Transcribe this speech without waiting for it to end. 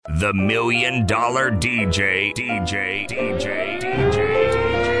The $1 million DJ.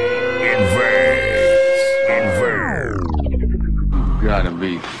 You gotta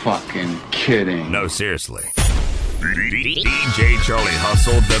be fucking kidding. No, seriously. DJ Charlie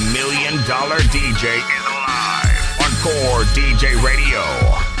Hustle, the $1 million DJ, is live on Core DJ Radio,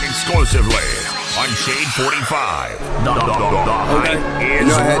 exclusively on Shade45. Okay. You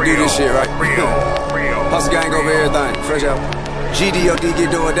know I had to do this shit, right? Real. Hustle gang over everything. Fresh out. GDOD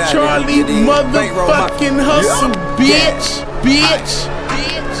get doing that. Charlie motherfucking Hustle, bitch.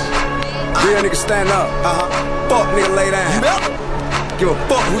 Real nigga stand up. Fuck nigga lay down. Give a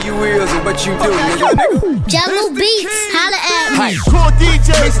fuck who you is and what you do, nigga. Jello Beats, holla at me. Core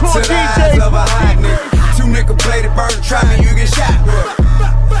DJs. Of a hot nigga. Two niggas play the burn, try me, you get shot.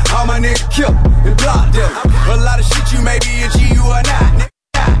 All my niggas killed and blocked them. A lot of shit you may be a G, you are not.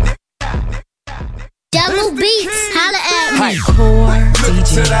 Jello Beats, holla at me. Core Look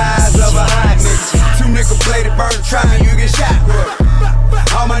to the eyes of a hot nigga. Two niggas play the burn, try me, you get shot.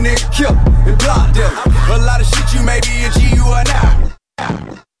 All my niggas killed and blocked them. A lot of shit you may be a G, you are not.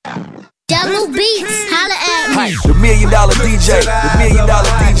 Jello Beats, holla at me. The $1 million DJ, the $1 million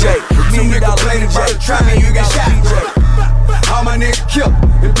DJ, the $1 million DJ. Try me, you get shot. All my niggas killed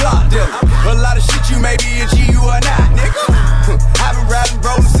and blocked them. A lot of shit you may be a G, you are not, nigga. I've been riding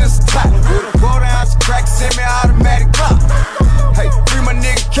rolling since the top. With a quarter ounce of crack, semi-automatic clock. Hey, free my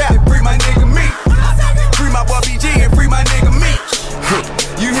nigga Cap, free my nigga me. Free my boy B.I.G and free my nigga me.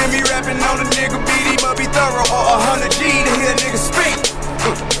 You hear me rapping on a nigga beat, he must be thorough or 100 G to hear a nigga speak.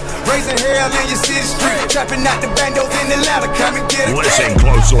 Raising hell in your city street, trapping out the bandos in Atlanta, come and get a Listen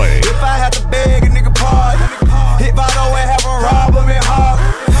closely. If I had to beg a nigga pardon, hit Vado and have a rob him in Harvard.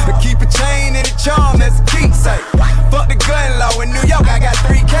 Keep a chain and a charm, that's a keepsake. Fuck the gun law in New York, I got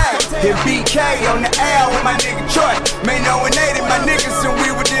 3K. Hit BK on the L with my nigga Troy. May know and aided my niggas and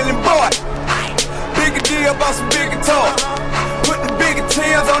we were dealing boy. Bigger deal about some bigger talk. Put the bigger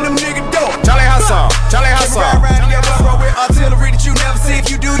tails on them nigga door. Charlie Hustle. Ride your bro with artillery that you never see. If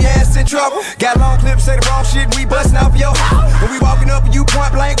you do, your ass in trouble. Got long clips, say the wrong shit, we bustin' off your house. When we walking up and you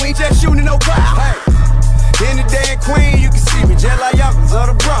point blank, we ain't just shooting no crowd. Hey. In the day in Queen, you can see me just like Yonkers of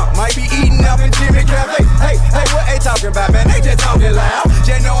the Bronx. Might be eating up in Jimmy Cafe. Hey, what they talking about, man? They just talking loud.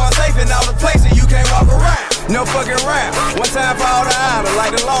 Just know I'm safe in all the places you can't walk around. No fucking round. One time for all the honor,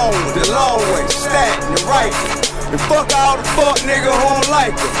 like the long way, stack the right. And fuck all the fuck nigga who don't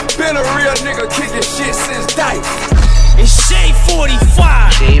like it. Been a real nigga kicking shit since dice. It's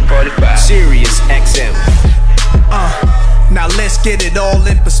Shade45. Shade45. Sirius XM. Now let's get it all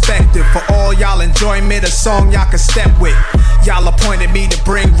in perspective. For all y'all enjoyment, a song y'all can step with. Y'all appointed me to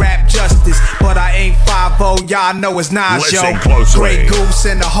bring rap justice, but I ain't 5-0, y'all know it's Nas, Listen yo. closely. Grey Goose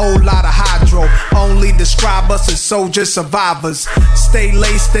and a whole lot of hydro. Only describe us as soldier survivors. Stay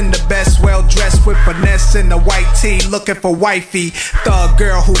laced in the best, well dressed with finesse in the white tee, looking for wifey. Thug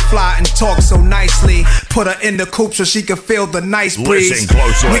girl who fly and talk so nicely. Put her in the coupe so she can feel the nice breeze. Listen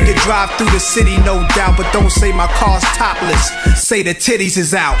closely. We can drive through the city, no doubt, but don't say my car's topless. Say the titties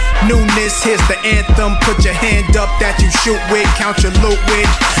is out. Newness, here's the anthem. Put your hand up that you shoot with, count your loot with.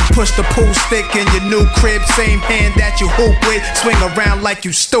 Push the pool stick in your new crib, same hand that you hoop with. Swing around like you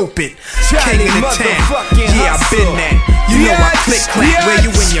stupid. King of the town, yeah, I been that. You know I click clack, where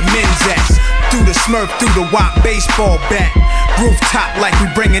you and your men's at? Through the Smurf, through the Wop baseball bat. Rooftop like we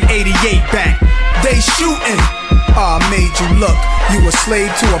bringing 88 back. They shooting. I made you look. You a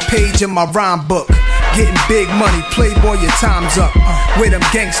slave to a page in my rhyme book. Getting big money, playboy, your time's up. Where them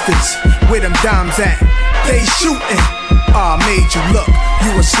gangsters, where them dimes at? They shooting. I made you look.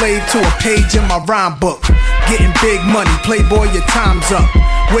 You a slave to a page in my rhyme book. Getting big money, playboy, your time's up.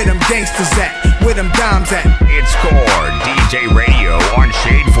 Where them gangsters at? Where them dimes at? It's Core DJ Radio on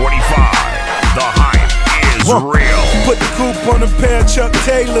Shade45. The hype is real. Put the coupe on a pair of Chuck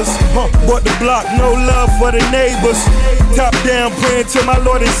Taylors. Bought the block, no love for the neighbors. Top down, praying to my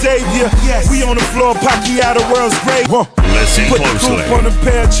Lord and Savior. We on the floor, Pocky out of world's great. Listen Put closely. the coupe on a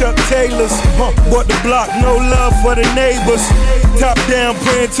pair of Chuck Taylors. Bought the block, no love for the neighbors. Top down,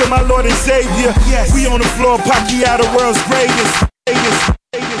 praying to my Lord and Savior. We on the floor, Pocky out of world's greatest.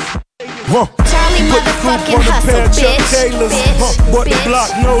 Charlie Put the coupe motherfucking on a pair of Hustle, Chuck Taylors. Bought the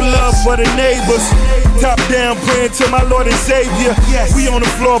block, no love for the neighbors. Top down, praying to my Lord and Savior. We on the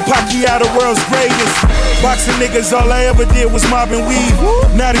floor, Pocky out of world's greatest. Boxing niggas, all I ever did was mob and weed.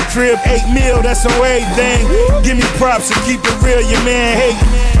 Now the crib, 8 mil, that's on everything. Give me props and keep it real, your man hate.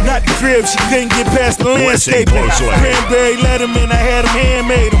 Not out the crib, she couldn't get past the landscape. Cranberry Letterman, I had him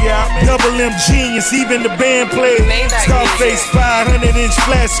handmade him. Double M genius, even the band played. Scarface 500-inch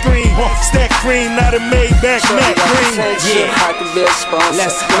flat screen. Stack cream, not a Maybach, Mac green. I could be a sponsor.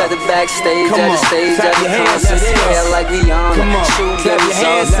 Let the backstage, at the stage, at the concert. Hair like Rihanna, shoe baby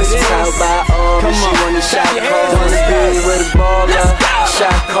sauce. Tell by all, she want the shot call. On the beat with a baller,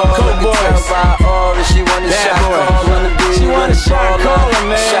 shot call. Tell by all, she want the shot call. On the beat with a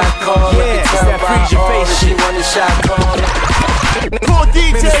baller, shot call. Tell by all, she want the shot call. Cool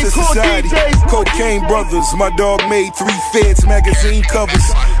DJs, cool DJs. Cocaine Brothers, my dog made 3 Feds magazine covers.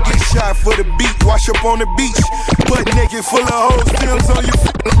 Get shot for the beat, wash up on the beach. Butt naked, full of hoes, films on your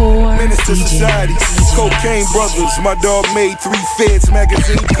Menace to society. Cocaine Brothers, my dog made 3 Feds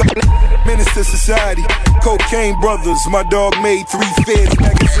magazine covers. Menace to society. Cocaine Brothers, my dog made 3 Feds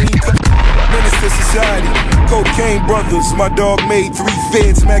magazine covers. Menace to society. Cocaine Brothers, my dog made 3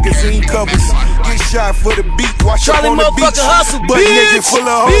 Feds magazine covers. Get shot for the beat, wash up on the beach. Butt naked, full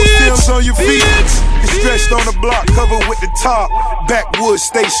of hoes, films on your feet. It's stretched on the block, covered with the top. Backwoods,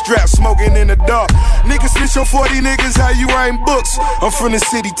 stay strapped, smoking in the dark. Niggas snitch on 40 niggas, how you writing books? I'm from the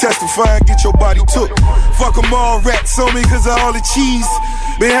city, testifying, get your body took. Fuck them all, rats on me cause of all the cheese.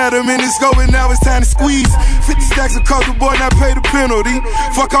 They had them in the scope and now it's time to squeeze. 50 stacks of coke, the boy not pay the penalty.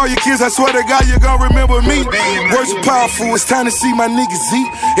 Fuck all your kids, I swear to God you gon' remember me. Words are powerful, it's time to see my niggas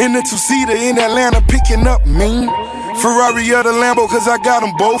eat. In the two-seater in Atlanta picking up mean. Ferrari or the Lambo cause I got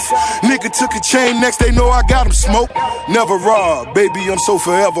them both. Nigga took a chain, next they know I got them smoked. Never rob, baby I'm so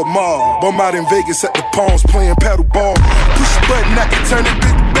forever mob. I'm out in Vegas at the Palms playing paddle ball. Push a button, I can turn it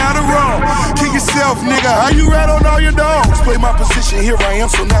big battle wrong. Kill yourself nigga, how you rat on all your dogs? Play my position, here I am,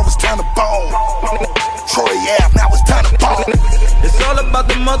 so now it's time to ball. Troy Ave, now it's time to ball. It's all about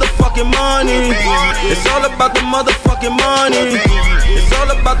the motherfucking money. It's all about the motherfucking money. It's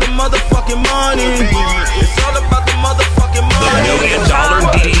all about the motherfucking money. It's all about the motherfucking money. The $1 million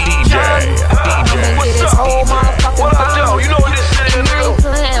DJ. What's up? What up, Joe? You know what this shit is, I ain't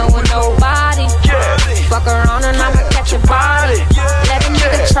playing with nobody. Fuck around and I'ma catch your body. Let a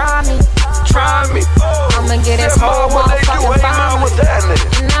nigga try me. I'ma get his whole motherfucking body.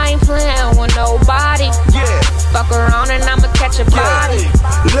 And I ain't playing with nobody. Fuck around and I'ma catch your body.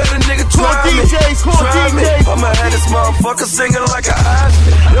 Let a nigga try me. I'ma have this motherfucker singing like an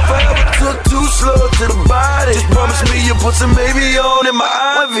Ivy. If I ever took too slow to the body, just promise me you'll put some baby on in my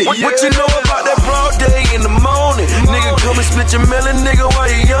Ivy. What you know about that broad day in the morning? Nigga come and split your melon, nigga,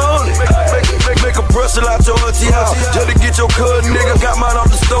 while you yawning. Make a Brussels out your auntie house just to get your cut, nigga. Got mine off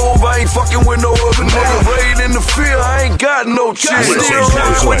the stove, I ain't fucking with no other nigga. Raid in the field, I ain't got no chick. Still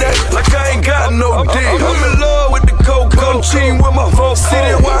ride with that like I ain't got no dick. I'm in love with the coke, come cheating with my folks. See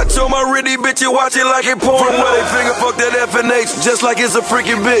that watch on my ritty bitch, you watch it like it porn. From where they finger fuck that F&H, just like it's a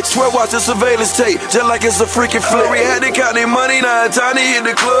freaking bitch. Swear watch the surveillance tape, just like it's a freaking flip. We had to count their money, now it's time to hit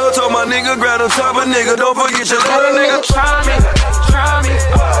the club. Told my nigga, grab on top of nigga, don't forget your little nigga. Try me.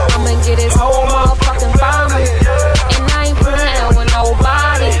 I'ma get his whole motherfucking family. And I ain't playing with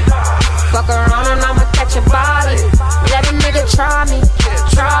nobody. Fuck around and I'ma catch your body. Let a nigga try me.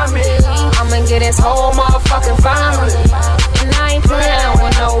 I'ma get his whole motherfucking family. And I ain't playing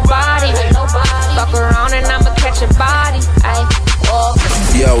with nobody. Fuck around and I'ma catch your body.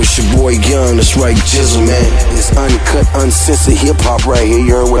 Yo, it's your boy Young, that's right, Jizzle, man. It's uncut, uncensored hip-hop right here.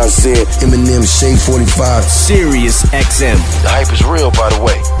 You heard what I said. Eminem, Shade45, Sirius XM. The hype is real, by the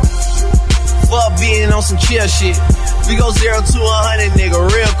way. Fuck being on some chill shit. We go 0 to 100, nigga,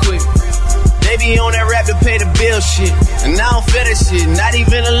 real quick. They be on that rap to pay the bill shit. And I don't feel that shit, not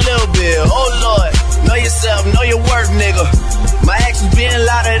even a little bit. Oh Lord, know yourself, know your worth, nigga. My actions being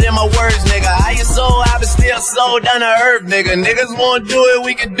louder than my words, nigga. How you so high but still so down to earth, nigga. Niggas won't do it,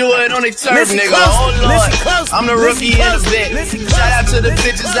 we can do it on their turf, nigga. Oh Lord, I'm the rookie in the vet. Shout out to the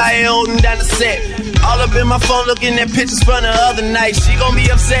bitches out here holding down the set. All up in my phone looking at pictures from the other night. She gon' be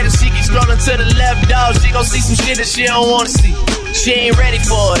upset if she keep scrolling to the left, dog. She gon' see some shit that she don't wanna see. She ain't ready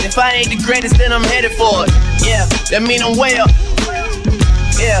for it. If I ain't the greatest, then I'm headed for it. Yeah, that mean I'm way up.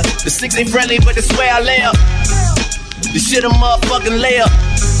 Yeah, the six ain't friendly, but that's where I lay up. The shit a motherfucking layup.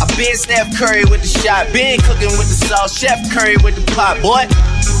 I been Steph Curry with the shot, been cooking with the sauce, Chef Curry with the pot, boy.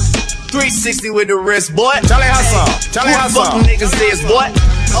 360 with the wrist, boy. Charlie Hustle. Who the fuck them niggas is, boy?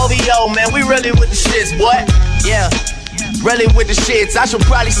 OVO, man, we really with the shits, boy. Yeah, really with the shits. I should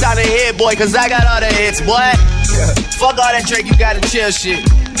probably sign a hit, boy, cause I got all the hits, boy. Yeah. Fuck all that Drake, you gotta chill shit.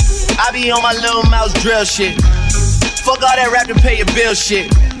 I be on my little mouse drill shit. Fuck all that rap to pay your bill shit.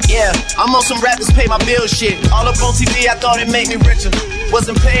 Yeah, I'm on some rappers pay my bill shit. All up on TV, I thought it made me richer.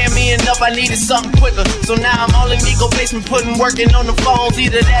 Wasn't paying me enough, I needed something quicker. So now I'm all in Nico basement, working on the phones.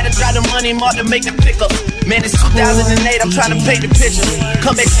 Either that or try the money mark to make the pickup. Man, it's 2008, I'm trying to paint the picture.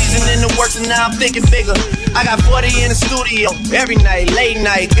 Comeback season in the works and now I'm thinking bigger. I got 40 in the studio every night, late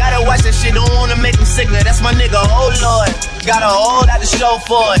night. Gotta watch that shit, don't wanna make them sicker. That's my nigga, oh Lord. Gotta hold out the show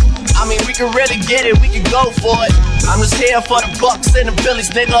for it. I mean, we can really get it, we can go for it. I'm just here for the bucks and the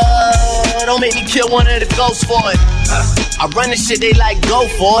billies, nigga. Don't make me kill one of the ghosts for it. I run this shit, they like go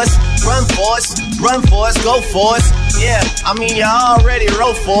for us. Run for us, run for us, go for us. Yeah, I mean, you already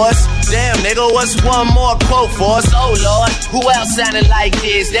wrote for us. Damn, nigga, what's one more quote for us? Oh Lord, who else sounded like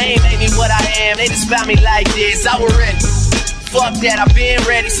this? They ain't made me what I am, they just found me like this. I was ready. Fuck that, I've been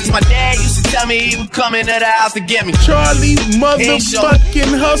ready since my dad used to tell me he would come into the house to get me. Charlie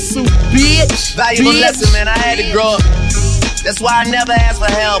motherfucking hustle, bitch. Valuable lesson, man, I had to grow up. That's why I never ask for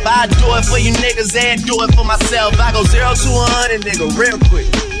help. I do it for you niggas and do it for myself. I go 0 to 100, nigga, real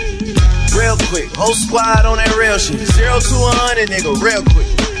quick. Real quick, whole squad on that real shit. 0 to 100, nigga, real quick.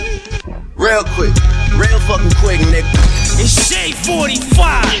 Real quick, real fucking quick, nigga. It's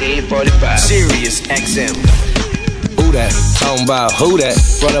Shade45. Shade45. Sirius XM. Who that? Talking about who that?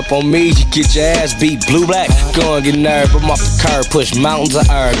 Run up on me, you get your ass beat blue black. Go and get nerve, I'm off the curb, push mountains of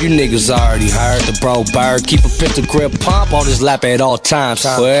herb. You niggas already heard the bro bird. Keep a pistol grip pump on his lap at all times.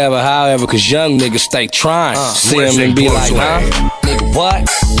 Forever, however, cause young niggas stay trying. See him and be like, huh? Nigga, what?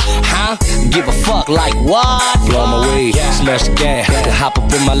 Huh? Give a fuck like what? Blow my weed, smash the gas, then hop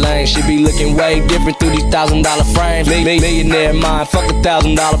up in my lane. Shit be looking way different through these $1,000 frames. Millionaire mind, fuck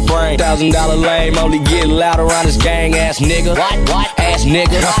 $1,000 brain. $1,000 lame, only get loud around this gang ass nigga. What? Ass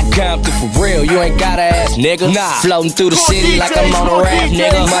nigga. I'm Compton for real, you ain't gotta ask nigga. Nah, floating through the city like I'm on a raft,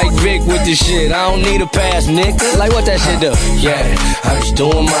 nigga. Mike Vick with this shit, I don't need a pass, nigga. Like what that shit do? Yeah, I'm just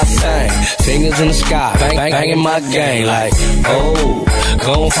doing my thing. Fingers in the sky, banging my gang like, oh,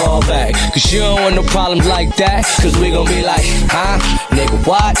 gon' fall back. Cause you don't want no problems like that. Cause we gon' be like, huh? Nigga,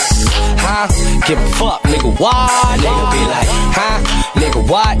 what? Huh? Give a fuck, nigga, what? Nigga be like, huh? Nigga,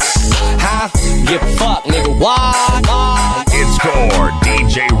 what? Huh? Give a fuck, nigga, what? It's Core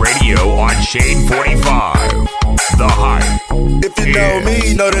DJ Radio on Shade45. The hype. If you know me,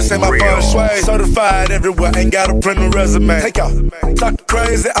 you know this ain't my first way. Certified everywhere, ain't got a print a resume. Take off. Talk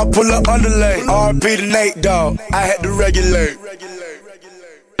crazy, I pull up underlay. RP to Nate, dog. I had to regulate.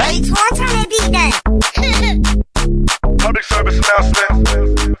 Hey, Quan, turn that beat down. Public service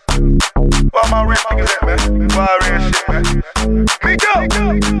announcement. Why my rich niggas at, man? Why real shit, man?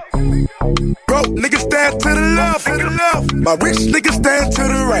 Migos. Broke niggas stand to the left. My rich niggas stand to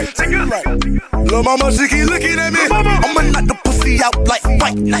the right. Lil' mama, she keep looking at me. I'ma knock the pussy out like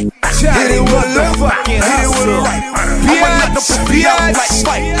fight night. Hit it with the left, hit it with the right. I'ma knock the pussy out like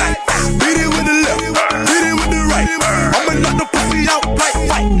fight night. Hit it with the left, hit it with the right. I'ma knock the pussy out like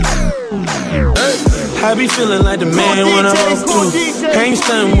fight night. I be feeling like the man when I walk through. Ain't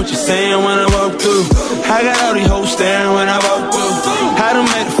stunning what you saying when I walk through. I got all these hoes staring when I walk through. I done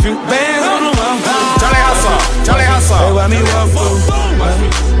made a few bands on the walk through. Charlie Hustle. Hey, why me walk through?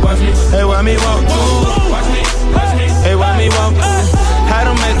 Hey, why me walk through? Hey, why me walk through? I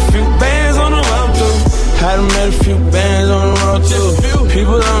done made a few bands on the walk through. I done made a few bands on the walk through.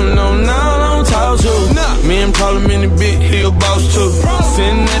 People don't know now, don't talk to. Me and Parliament, the big, he a boss too.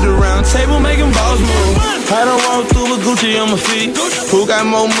 Sitting at the round table making boss moves. I done walk through with Gucci on my feet. Who got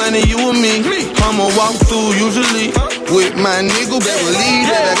more money, you or me? I'ma walk through usually with my nigga, better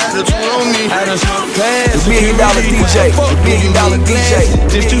believe that I got the tool on me. I done smoked past $1 million DJ, $1 million DJ.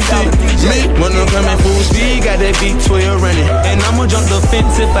 Just to see me when I'm coming full speed, got that beat 12 running. And I'ma jump the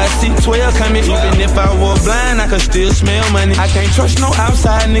fence if I see 12 coming. Even if I were blind, I could still smell money. I can't trust no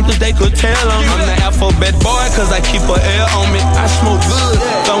outside niggas, they could tell on me. I'm the alphabet boy, cause I keep a L on me. I smoke good,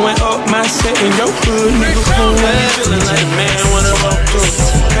 throwing up my set in your hood, nigga. Feeling like a man when I walk through.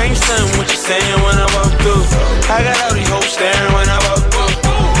 Ain't stunning what you saying when I walk through. I got all these hoes staring when I walk through.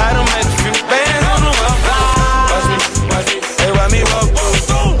 I done make a few bands on the walk through. Watch me, hey, why me walk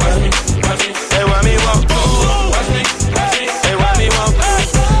through? Watch me, hey, why me walk through? Watch me, hey, why me walk through?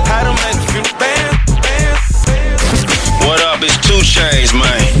 I done make a few bands. What up, it's 2 Chainz,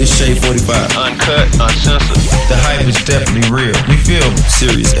 man. It's Shade45. Uncut, uncensored. The hype is definitely real. You feel me?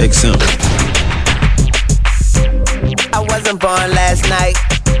 Sirius XM. I wasn't born last night.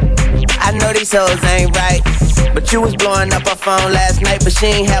 I know these hoes ain't right. But you was blowing up her phone last night, but she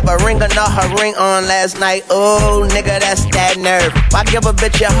ain't have a ring or not her ring on last night. Oh, nigga, that's that nerve. Why give a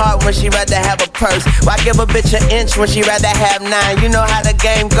bitch a heart when she rather have a purse? Why give a bitch an inch when she rather have 9? You know how the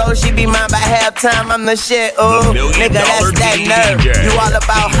game goes, she be mine by halftime. I'm the shit, ooh, nigga, that's that nerve. You all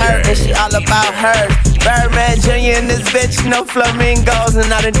about her and she all about hers. Birdman Jr. in this bitch, no flamingos.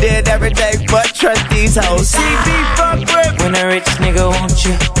 And I done did every day but trust these hoes. CB fuck with when a rich nigga want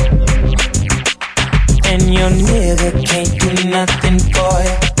you and your nigga can't do nothing for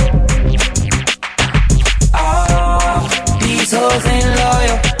you. Oh, these hoes ain't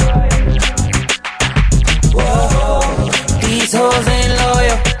loyal. Whoa, these hoes ain't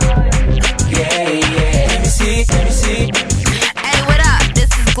loyal. Yeah, yeah. Let me see. Hey, what up? This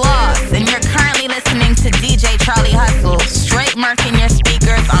is Gloss, and you're currently listening to DJ Charlie Hustle, straight murking your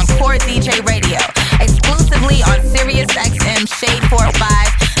speakers on Core DJ Radio, exclusively on Sirius XM Shade45.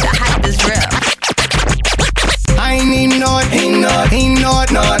 The hype is real. I ain't even know it, ain't know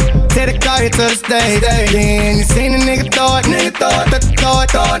it. Take the car here to the stage. Then you seen a nigga thought,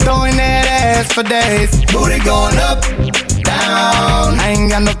 throwing that ass for days. Booty going up, down. I ain't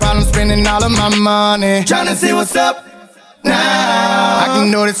got no problem spending all of my money, tryna see what's up now. I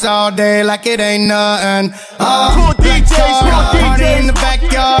can do this all day like it ain't nothing. Cool DJs, party in the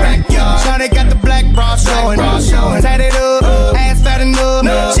backyard. Shawty got the black bra showing. Tatted up, ass fat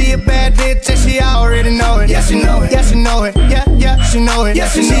enough. She a bad bitch and she already know it. Yeah, she know it. Yeah, she know it. Yeah, she know it.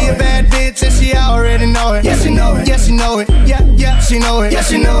 She a bad bitch and she already know it. Yeah, she know it. Yeah, she know it. Yeah, she know it. Yeah,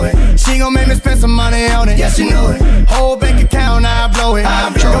 she know it. She gon' make me spend some money on it. Yeah, she know it. Whole bank account, I blow it.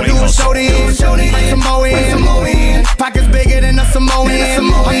 Go do a show in, some more in. Pockets bigger than a Samoan.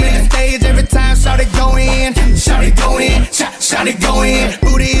 I'm in the stage every time, shout it go in. Shout it go in, shout it go in.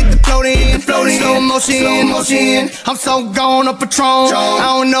 Booty hit the floating, slow motion. I'm so gone up Patron.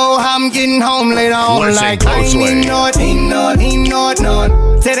 I don't know how I'm getting home later on. Like I ain't even know it.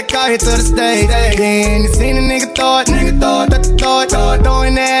 Take the car here to the stage. Then you seen a nigga thought,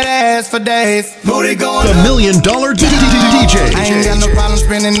 throwing that ass for days. Booty going The $1 Million DJ. I ain't got no problem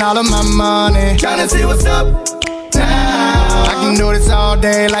spending all of my money, tryna see what's up now. I can do this all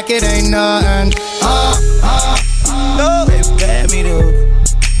day like it ain't nothing. Baby, pay me to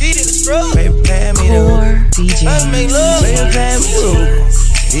eat in the scrub. Baby, pay me to I make love. Baby, pay me to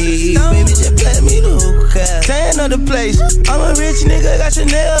baby, just play me the hookah. Tan of the place. I'm a rich nigga, got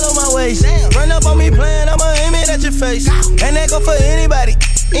Chanel on my waist. Run up on me playing, I'ma aim it at your face. And that go for anybody.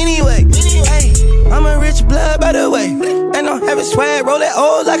 Anyway, hey, I'm a rich blood by the way. And I'm having swag, roll that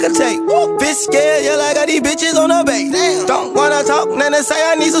old like a tape. Bitch scared, yeah, like I got these bitches on the base. Don't wanna talk, then they say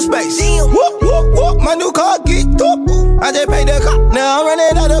I need some space. Whoop, my new car geeked up. I just paid the cop, now I'm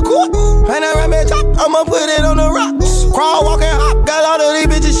running out of court. Panoramic top, I'ma put it on the rocks. Crawl, walk, and hop, got all of these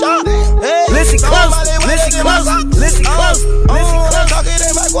bitches shot. Hey, listen close. Talking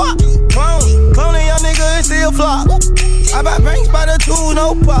in my guap. Cloning young nigga and still flop. I buy banks by the two,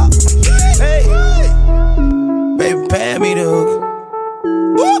 no pop. Hey, baby, pay me the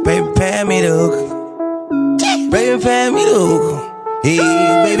hook. Baby, pay me the hook. Baby, pay me the hook. Hey,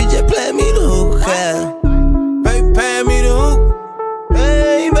 baby, just play me the hook. Baby, pay me the hook.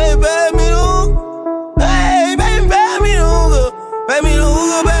 Hey, baby, pay me the hook. Hey, baby, pay me the hook. Pay me the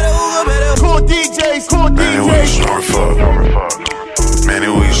hook, better. Cool DJs. Man, we start fuck. Man,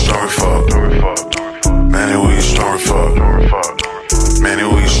 we start fuck. Man, we start fuck. Man,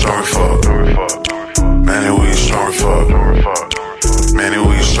 we start fuck. Man, we start fuck. Man,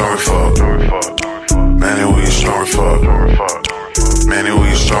 we start fuck. Man, we start fuck. Man,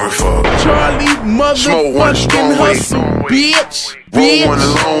 we start fuck. Charlie motherfucking hustle, bitch. Roll one a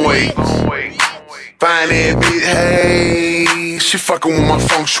long way. Find that bitch, hey. She fucking with my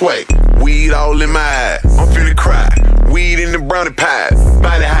feng shui. Weed all in my eye. I'm finna cry. Weed in the brownie pie.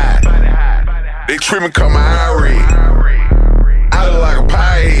 Body high. They trimming cut my eye red. I look like a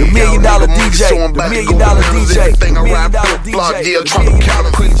pie. The $1 Million DJ. The $1 Million DJ. Everything I ride flip block. Yeah, Truffle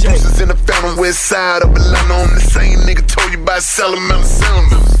counter. Putting juices in the fountain. West side of Atlanta. On the same nigga told you about selling metal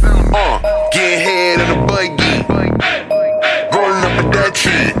cylinders. Getting head in a buggy. Rolling up a that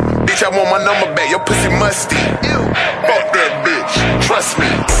tree. Bitch, I want my number back. Your pussy musty. Fuck that bitch. Trust me.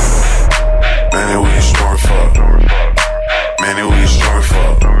 Man, we start fuck. Man, we start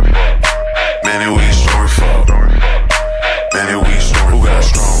fuck. Man, we start fuck. Man, we start.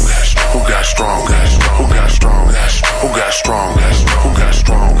 Who got strong? Who got strong? Who got strong? Who got strong? Who got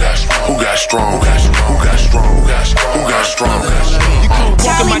strong? Who got strong? Who got strong? Who got strong?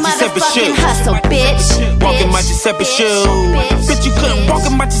 Walking my Giuseppe shoe. Hustle, bitch. Walking my Giuseppe shoe. Bitch, you couldn't walk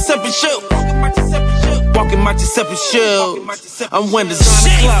in my Giuseppe shoe. walking my Giuseppe shoes. I'm wearing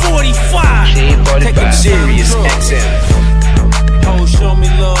designer clothes. Shade45. Take them Sirius XM. Hoes show me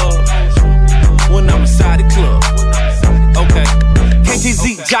love when I'm inside the club. Okay.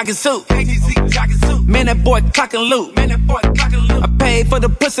 KTZ jogging suit. Man, that boy cock and loop. I paid for the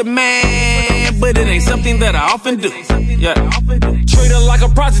pussy, man, but it ain't something that I often do. Yeah. Treat her like a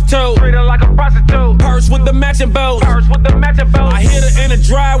prostitute. Purse with the matching belt. I hit her in the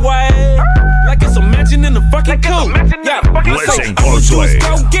driveway like it's a mansion in the fucking coupe. Yeah. Listen closely.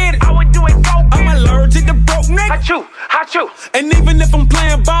 Go get it. I'm allergic to broke niggas. Hot you. And even if I'm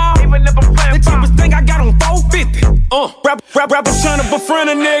playing ball, the cheapest thing I got on 450. Rappers trying to befriend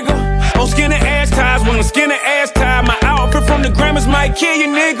a nigga on skinny ass ties. When a skinny ass tie, my outfit from the Grammys might kill you,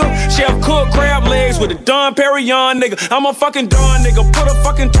 nigga. Chef cook crab legs with a Don Perignon, nigga. I'm a fucking Don, nigga. Put a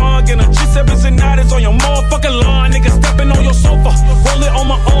fucking tongue in a Giuseppe's and Niggaz on your motherfucking lawn, nigga. Stepping on your sofa, roll it on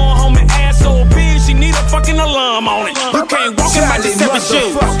my arm, homie. Ass so big, she need a fucking alarm on it. You can't walk in my Giuseppe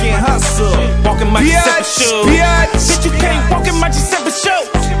shoes. Walk in my Giuseppe shoes. Bitch, you can't walk in my Giuseppe shoes.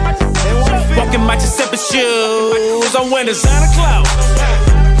 Walk in my Giuseppe shoes. I'm wearing designer clothes.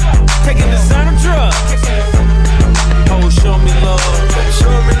 Taking designer drugs. Oh, show me love.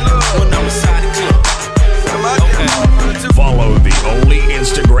 When I'm inside the club. Okay. Follow the only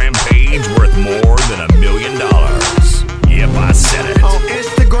Instagram page worth more than $1 million. Yep, I said it. On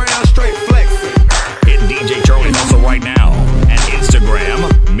Instagram, straight flexing. Hit DJ Charlie Hustle right now at Instagram,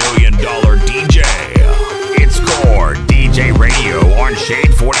 $1 Million DJ. It's Core DJ Radio on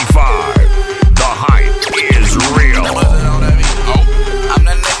Shade45. The hype is real. I'm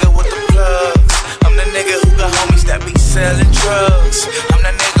the nigga with the plugs. I'm the nigga who got homies that be selling drugs. I'm the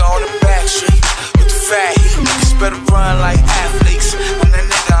nigga on the back street with the fat heat. Niggas better run like athletes. I'm the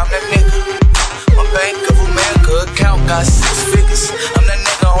nigga. My Bank of America account got 6 figures. I'm the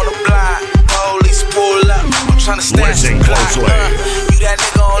nigga on the block. Police pull up. I'm tryna stash the clock. You that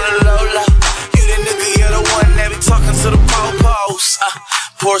nigga on the low. You the nigga, you're the one that be talking to the po-pos.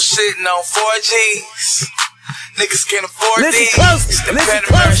 Poor shitting on 4Gs. Niggas can't afford these. It's the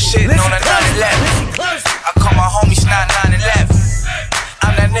Panamera shitting on a 911. I call my homies 9911.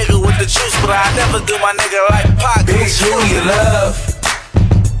 I'm that nigga with the juice, but I never do my nigga like Pac. Bitch, who you love?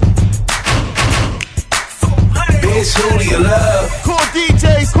 Bitch, who do you love? Core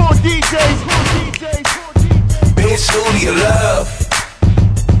DJs. Bitch, who do you love?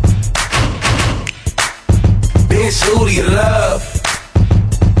 Bitch, who do you love?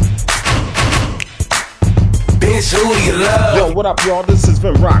 Bitch, who do you love? Yo, what up, y'all? This is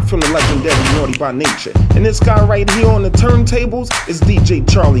Vin Rock from the legendary Naughty by Nature. And this guy right here on the turntables is DJ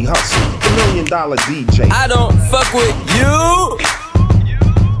Charlie Hustle, the $1 Million DJ. I don't fuck with you.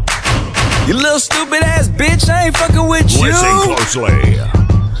 You little stupid ass bitch, I ain't fucking with you. Listen closely.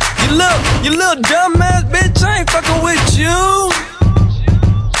 You little dumb ass bitch, I ain't fucking with you.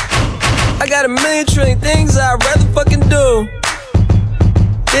 I got 1,000,000 trillion things I'd rather fucking do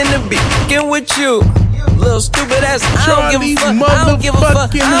than to be fucking with you. Little stupid ass, I don't give a fuck. I don't give a fuck.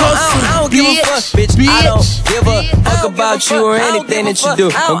 I don't give a fuck, bitch. I don't give a fuck about you or anything that you do.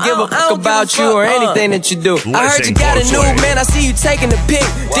 Don't give a fuck about you or anything that you do. I heard you got a new man. I see you taking the pic.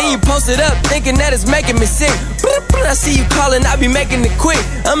 Then you post it up, thinking that it's making me sick. I see you calling, I be making it quick.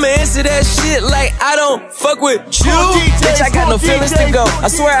 I'ma answer that shit like I don't fuck with you. Bitch, I got no feelings to go. I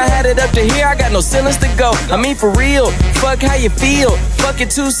swear I had it up to here, I got no ceilings to go. I mean for real, fuck how you feel. Fuck it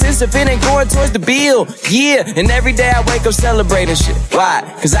 2 cents if it ain't going towards the bill. Yeah, and every day I wake up celebrating shit. Why?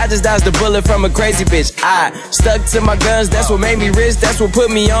 Cause I just dodged a bullet from a crazy bitch. I stuck to my guns, that's what made me rich. That's what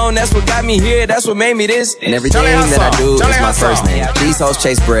put me on, that's what got me here. That's what made me this. And everything that I do is my first name. These hoes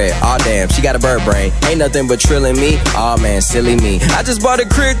chase bread, aw damn, she got a bird brain. Ain't nothing but trilling me, aw man, silly me. I just bought a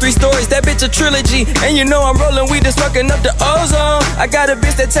crib, 3 stories, that bitch a trilogy. And you know I'm rolling weed that's fucking up the ozone. I got a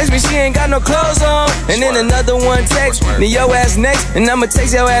bitch that text me, she ain't got no clothes on. And then another one text me, yo ass next. And I'ma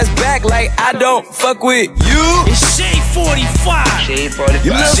text your ass back like I don't fuck with you. It's Shade45.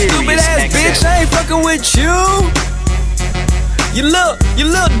 You little stupid ass bitch, I ain't fucking with you. You little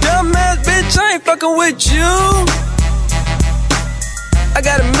dumb ass bitch, I ain't fucking with you. I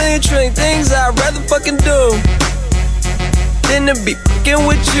got 1,000,000 trillion things I'd rather fucking do than to be fucking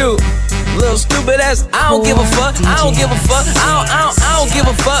with you. Little stupid ass, I don't give a fuck. I don't give a fuck. I don't give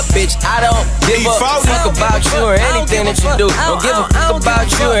a fuck, bitch. I don't give a fuck about you or anything that you do. Don't give a fuck about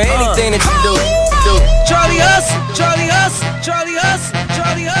you or anything that you do. Charlie Hustle, Charlie Hustle, Charlie Hustle,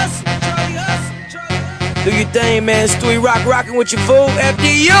 Charlie Hustle, Charlie Hustle. Do your thing, man. Stewie Rock rocking with your fool,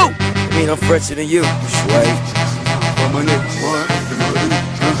 F.D.U. I mean, I'm fresher than you. Sway.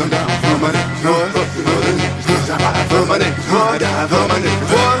 I'm down for my niggas, boy. Fuck them other niggas. I ride for my niggas, boy. I die for my niggas,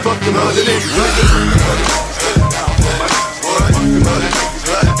 boy. Fuck them other niggas, boy. Down for my niggas, boy. Fuck them other niggas,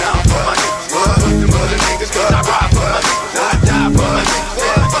 boy. Down for my niggas, boy. Fuck them other niggas, cause I ride for my niggas. I die for my niggas,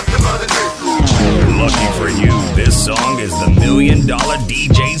 boy. Fuck them other niggas. Lucky for you, this song is the $1 Million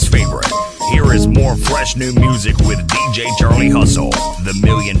DJ's favorite. Here is more fresh new music with DJ Charlie Hustle, the $1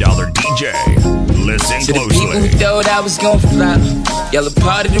 Million DJ. Listen to closely. The people who thought I was gon' flop, y'all a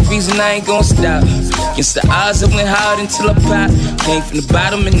part of the reason I ain't gon' stop. Against the odds, I went hard until I popped. Came from the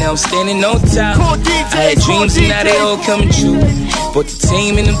bottom and now I'm standing on top. I had dreams and now they all coming true. Bought the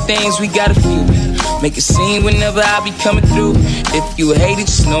team and them things, we got a few. Make a scene whenever I be coming through. If you a hater,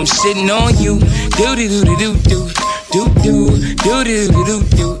 just know I'm shitting on you. Do-do-do-do-do-do. Do-do,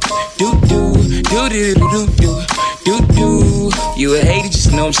 do-do-do-do-do. Do-do, you a hater,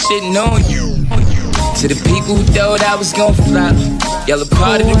 just know I'm shitting on you. To the people who thought I was gon' flop, y'all a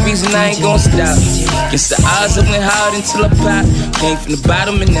part of the reason I ain't gon' stop. Against the odds, I went hard until I popped. Came from the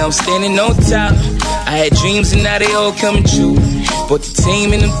bottom and now I'm standing on top. I had dreams and now they all coming true. Bought the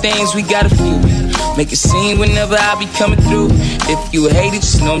team and them things, we got a few. Make a scene whenever I be coming through. If you a hater,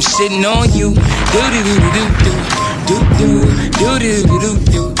 just know I'm shitting on you. Do-do-do-do-do. Do-do,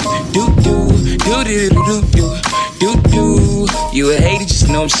 do-do-do-do-do. Do-do, do-do-do-do. You a hater, just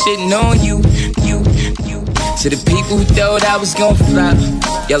know I'm shitting on you. To the people who thought I was gon' flop,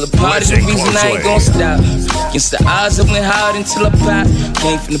 y'all a part of the reason I ain't gon' stop. Against the odds, I went hard until I popped.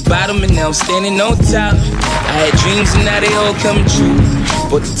 Came from the bottom and now I'm standing on top. I had dreams and now they all coming true.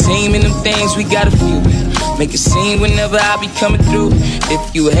 Bought the team and them things, we got a few. Make a scene whenever I be coming through. If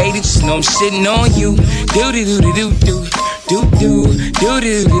you a hater, just know I'm shitting on you. Do-do-do-do-do-do. Do-do,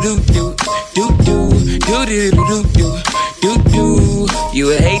 do-do-do-do-do. Do-do, do-do-do-do-do. Do-do, you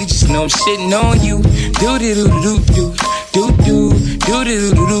a hater, just know I'm shitting on you. Do-do-do-do-do. Do-do,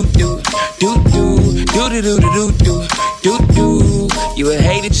 do-do-do-do-do. Do-do, do-do-do-do-do. Do-do, you a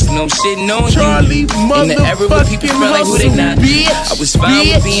hater, just know I'm shitting on you. In the era where people feel like who they not, I was fine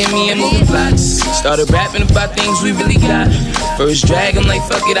with being me and moving blocks. Started rapping about things we really got. First drag, I'm like,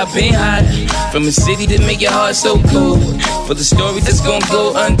 fuck it, I've been hot. From a city that make your heart so cold. For the stories that's gonna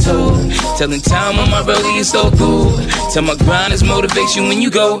go untold. Telling time on my rollie is so cool. Tell my grind is motivation when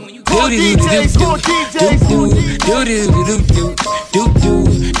you go. Do-do-do-do-do.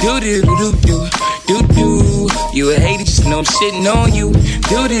 You a hater, just know I'm shitting on you.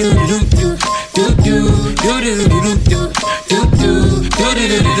 Do-do-do-do-do.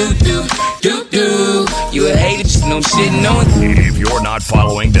 Do-do. You a hater, just know I'm shitting on you. If you're not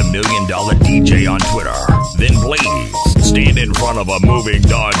following the $1 Million DJ on Twitter, then please stand in front of a moving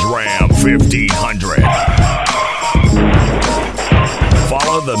Dodge Ram 1500.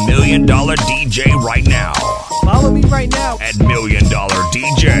 Follow the $1 Million DJ right now. Follow me right now at $1 Million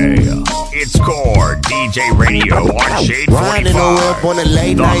DJ. It's Core DJ Radio on Shade45. Riding up on a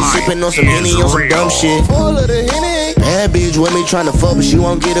late night, sipping on some Henny on some dumb shit. Full of the Henny. Bad bitch with me tryna fuck, but she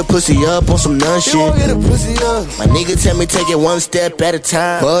won't get her pussy up on some none shit. Won't get her pussy up. My nigga tell me take it one step at a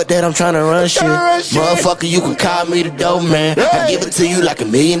time. Fuck that, I'm tryna run shit. Motherfucker, you can call me the dope man. I give it to you like a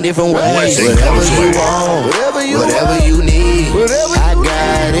million different ways. Whatever you want, whatever you need, I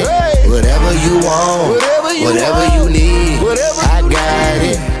got it. Whatever you want, whatever you need, I got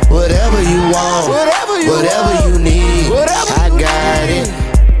it. Whatever you want, whatever you need, I got it.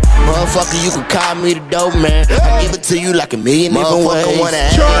 Motherfucker, you can call me the dope man. I give it to you like a million different ways. Charlie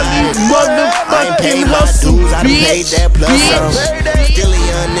I ain't paid my dues, I done paid that plus some. Still a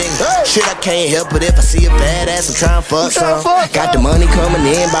young nigga, shit I can't help it if I see a badass, I'm tryna fuck some. Got the money coming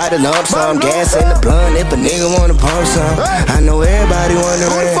in by the lump sum. Gas in the blunt if a nigga wanna pump some. I know everybody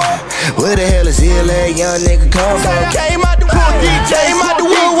wondering where the hell is LA young nigga come from. Came out the pool, came out the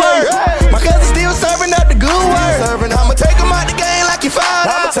woodwork. My cousin still serving up the good work. I'ma take him out the game like he fired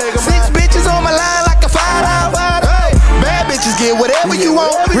out. 6 bitches on my line like a fired out. Bad bitches get whatever you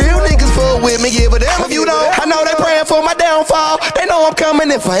want. Real niggas full with me, give a damn if you don't. I know they praying for my downfall. They know I'm coming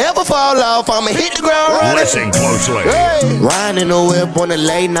if I ever fall off. I'ma hit the ground running. Listen closely. Riding the whip on a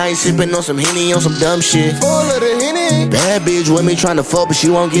late night, sipping on some Henny on some dumb shit. Full of the Henny. Bad bitch with me tryna fuck, but she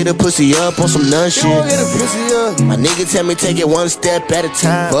won't get her pussy up on some none shit. Won't get her pussy up. My nigga tell me take it one step at a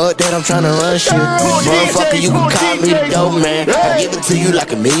time. Fuck that, I'm tryna run shit. Motherfucker, you can call me the dope man. I give it to you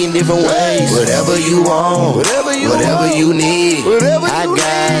like a million different ways. Whatever you want, whatever you need, I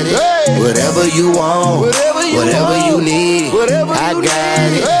got it. Whatever you want, whatever you need, I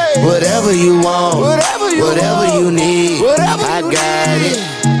got it. Whatever you want, whatever you need, I got it.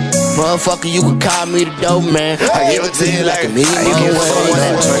 Motherfucker, you can call me the dope man. I give it to you like a million different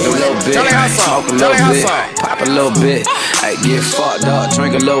ways. Drink a little bit, smoke a little bit, pop a little bit. Ay, get fucked up,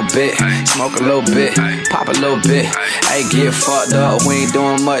 drink a little bit, smoke a little bit, pop a little bit. Ay, get fucked up, we ain't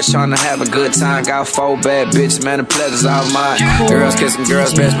doing much, tryna have a good time. Got 4 bad bitches, man, the pleasure's all mine. Girls kissing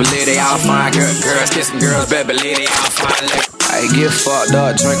girls, best believe they all fine. Girls kissing girls, best believe they all fine. Ay, get fucked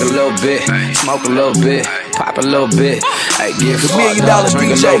up, drink a little bit, smoke a little bit, pop a little bit. Ay, get fucked up,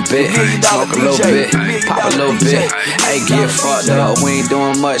 drink a little bit, smoke a little bit, pop a little bit. Ay, get fucked up, we ain't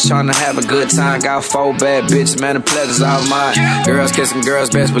doing much, tryna have a good time. Got 4 bad bitches, man, the pleasure's all mine. Girls kissing girls,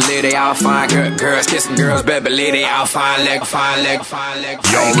 best believe they all fine. Girls kissing girls, best believe they all fine. Leg, fine, leg, fine, leg.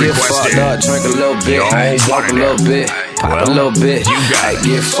 Ay, get fucked up, drink a little bit, smoke a little bit, pop a little bit. Ay,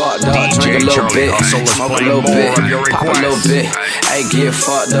 get fucked up, drink a little bit, smoke a little bit, pop a little bit. Ay, get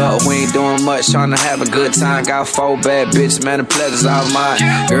fucked up, we ain't doing much, tryna have a good time. Got 4 bad bitches, man, the pleasure's all mine.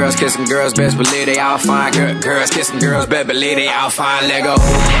 Girls kissing girls, best believe they all fine. Girls kissing girls, best believe they all fine. Let go.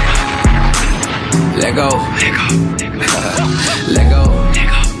 Let go. Let go.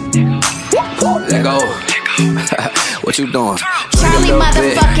 Let go. What you doing? Charlie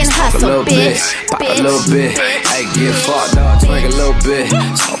motherfucking hustle, bitch. Pop a little bit. Hey, get fucked up. Drink a little bit.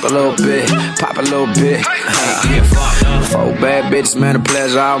 Smoke a little bit. Pop a little bit. Get fucked up. 4 bad bitches, man, the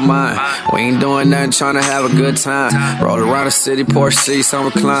pleasure all mine. We ain't doing nothing, tryna have a good time. Roll around the city, Porsche seats on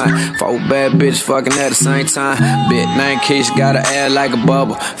recline. 4 bad bitches fucking at the same time. Bit name Keisha, gotta add like a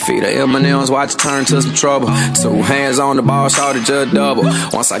bubble. Feed her M&M's, watch it turn to some trouble. 2 hands on the ball, shot it just double.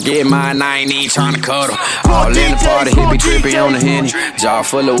 Once I get mine, I ain't even tryna cuddle. All in the party, hit me trippy on the Henny. Jar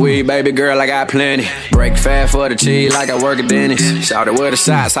full of weed, baby girl, I got plenty. Break fast for the cheese like I work at Denny's. Shout it with the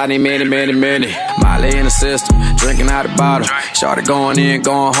shots, I need many. Molly in the system, drinking out the bottle. Shout it going in,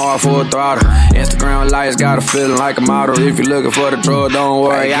 going hard for a throttle. Instagram lights got a feeling like a model. If you looking for the drug, don't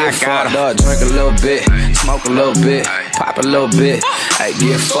worry, I got it. Drink a little bit, smoke a little bit, pop a little bit. Hey,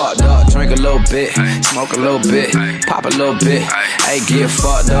 get fucked up, drink a little bit, smoke a little bit, pop a little bit. Hey, get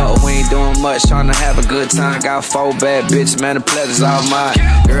fucked up, we ain't doing much, tryna have a good time. Got 4 bad bitches, man, the pleasure's all mine.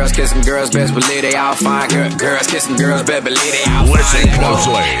 Girls kissing girls, best believe they all fine. Girls kissing girls, best believe they all fine. Listen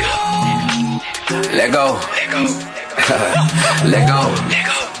closely. Let go. Let go.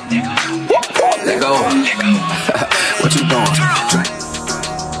 Let go. What you doing?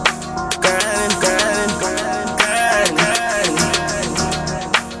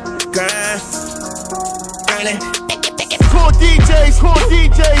 Cool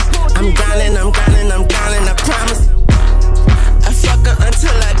DJs. I'm grinding, I promise. I fuck her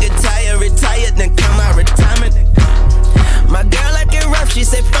until I get tired, retired, then come out retirement. My girl like it rough, she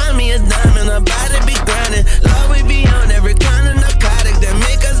say find me a diamond. Her body be grinding, love we be on every kind of narcotic that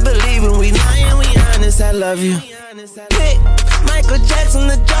make us believe when we lying, we honest. I love you. Pick Michael Jackson,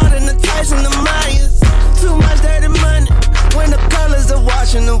 the Jordan, the Tyson, the Myers. Too much dirty money when the colors are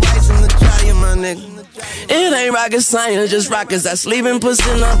washing the whites in the dryer, my nigga. It ain't rocket science, just rockets. I sleep in pussy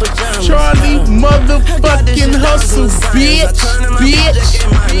in our pajamas. Charlie motherfucking hustle, bitch.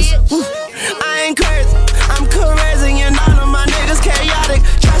 I ain't crazy, I'm crazy, and all of my niggas chaotic.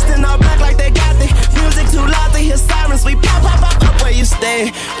 Dressed in all black like they got the music too loud to hear sirens. We pop where you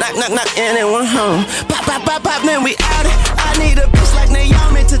stay. Knock, anyone home. Pop, then we out it. I need a bitch like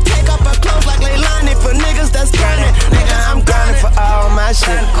Naomi to take off her clothes like Leilani. For niggas that's grinding, nigga, I'm grinding for all my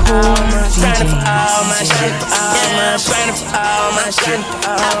shit. Grinding for all my shit. Grinding for all my shit.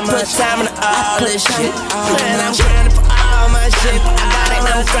 I put time into all this shit. Man, I'm grinding for all my shit. I got it,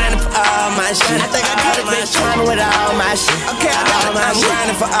 I'm grinding for all my shit. I think I got it, bitch, grinding with all my shit. Okay, I got it, I'm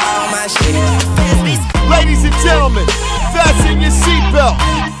grinding for all my shit. Ladies and gentlemen, fasten your seatbelt.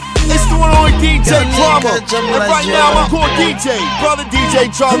 It's the one and only DJ Drama. And right now, my core DJ, brother DJ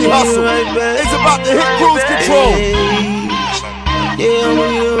Charlie Hustle, is about to hit cruise control. Yeah, I'm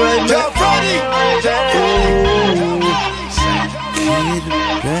gonna get right back. Y'all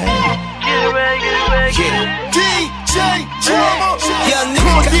ready? DJ Drama. Yeah, nigga,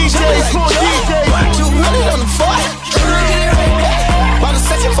 core DJs. 200 on the 40. While the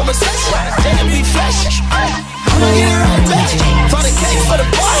section for my session, they can be fresh. I'ma get it right back. For the cake, for the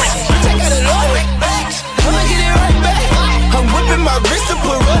bar, take out it all. I'ma get it right back. I'm whipping my wrist to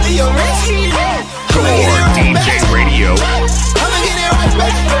put rollie on wrist. I'ma get it right back. DJ Radio. I'ma get it right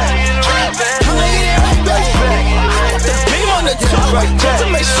back. I'ma get it right back. I got the beam on the top right just to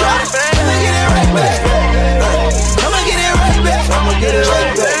make sure. I'ma get it right back. I'ma get it right back. I'ma get it right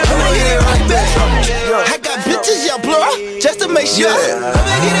back. I'ma get it right back. I got bitches, y'all plural, just to make sure. I'ma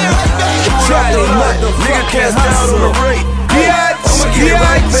get it right back. Charlie, nigga can't down on the rate. I'ma get it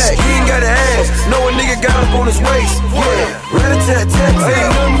right back. He ain't gotta ask. No a nigga got up on his waist. Yeah, rat-a-tat-tat.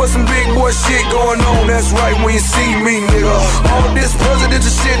 Ain't nothing but some big boy shit going on. That's right when you see me, nigga. All this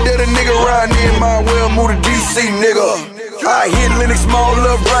presidential shit that a nigga riding in, might well move to DC, nigga. I hit Linux Mall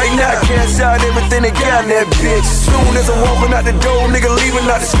up right now. Cash out everything they got in that bitch. Soon as I'm walking out the door, nigga leaving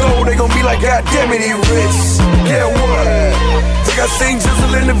out the store, they gon' be like, God damn it, he rich. Yeah, what? Think I seen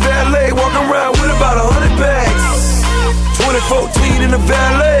Jizzle in the valet, walking around with about 100 bags. 2014 in the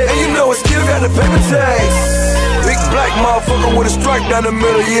valet, and you know I still got the paper tags. Big black motherfucker with a stripe down the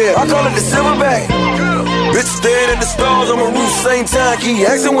middle, yeah. I call it the silverback. Bitch staring at the stars on my roof, same time. Keep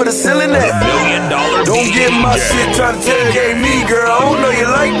asking where the ceiling at. $1 million Don't get my shit trying to interrogate me, girl. I don't know you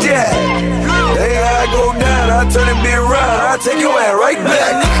like that. Hey, I go down, I turn and be around. I take your ass right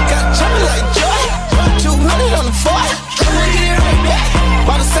back. Nigga got jumping like joy. 200 on the floor. I'ma get it right back.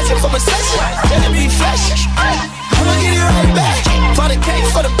 Bought a section for my section. Let it be flesh. I'ma get it right back. For the cake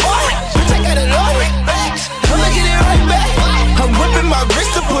for the boy. Bitch, I got it all right back. I'ma get it right back. I'm whipping my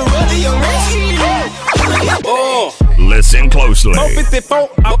wrist to put rubby on wrist. Listen closely. 454,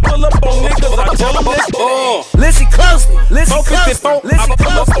 I pull up on niggas, I tell them this. Listen closely. Listen 454, closely. I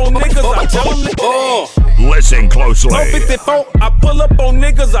pull up on niggas, I tell them this. Listen closely. 454, I pull up on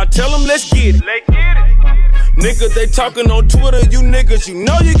niggas, I tell them let's get it. Niggas, they talking on Twitter, you niggas, you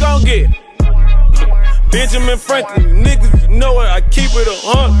know you gon' get it. Benjamin Franklin, you niggas, you know it, I keep it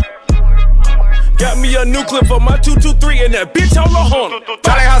 100. Got me a new clip for my 223 and that bitch on the horn.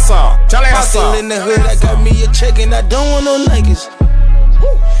 Charlie Hustle. Hustle in the hood, I got me a check and I don't want no niggas.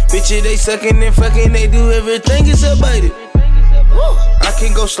 Bitches, they sucking and fucking, they do everything except bite it. I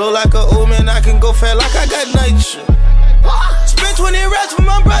can go slow like a old man, I can go fat like I got nitrogen. Spent 20 racks for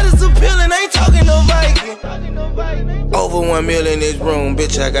my brothers appealing, ain't talking no Viking. Over 1 million in this room,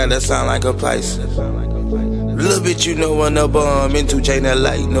 bitch, I gotta sound like a Pisces. Little bit you know when the bomb into chain that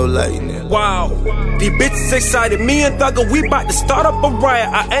light, no lightning. Wow, these bitches excited. Me and Thugger, we bout to start up a riot.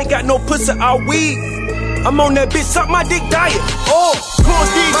 I ain't got no pussy, I'll weed. I'm on that bitch, suck my dick diet. Oh, come on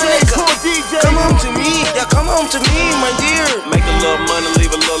DJ, come on to me, yeah, come on to me, my dear. Make a little money, leave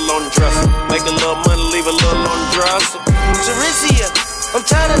a little on the dresser. Make a little money, leave a little on the dresser. Teresia, I'm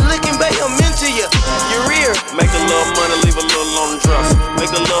tired of looking back, I'm into you, your rear. Make a little money, leave a little on the dresser.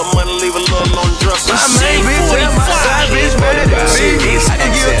 Make a little money, leave a little on the dresser. My main bitch and my side bitch mad at me. I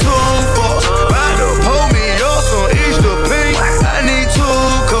can give 2 fucks. Buy the pull me yours on Easter pink. I need 2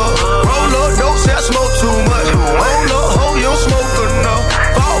 cups. Roll up, don't say I smoke too much. Roll up, ho, you don't smoke enough.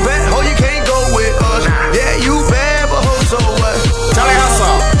 Fall back, ho, you can't go with us. Yeah, you bad, but ho, so what? Charlie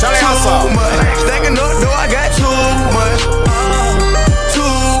Hustle. Too much. Stacking up, though, I got too much.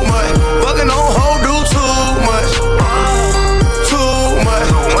 Too much. Fucking on ho, do too much. Too much.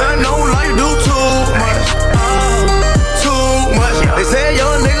 Standing on life, do too much. Too much. They say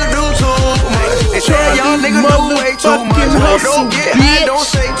young nigga do too much. They say young nigga do way too much. Don't get high, don't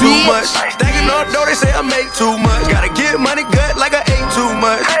say too much. Stacking up, though, they say I make too much. Gotta get money gut like I ate too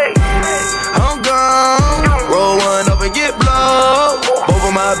much. I'm gone. Roll one up and get blown. Both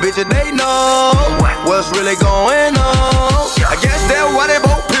of my bitches, they know what's really going on. I guess that's why they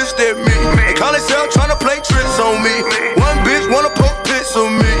both pissed at me. They call themselves trying to play tricks on me. One bitch wanna poke pits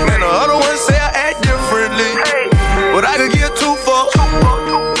on me, and the other one say I act differently. But I could get 2 fucks.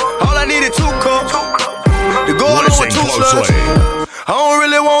 All I need is 2 cups. To go along with 2 slugs. I don't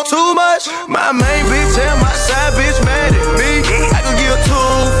really want too much. My main bitch and my side bitch mad at me. I could give 2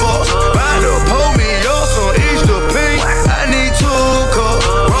 fucks. Buy the pull me yours on Easter pink. I need 2 cups.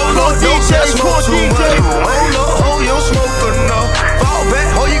 Roll up, don't just smoke too much. Roll up, ho, you don't smoke enough. Fall back,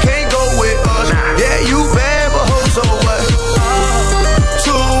 ho, you can't go with us. Yeah, you bad, but ho, so what?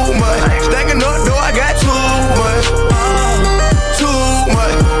 Too much. Stacking up, though, I got too much. Too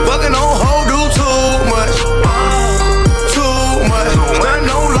much. Fucking on ho, do too much. Too much. Standing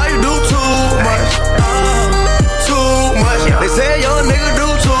on life, do too much. Too much. They say young nigga do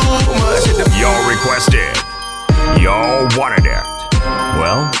too much. Y'all requested. Y'all wanted it.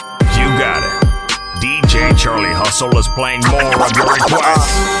 Well, you got it. DJ Charlie Hustle is playing more of your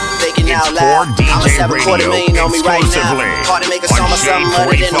requests. Thinking out loud, I'ma have a $250,000 on me right now. Hard to make a song or something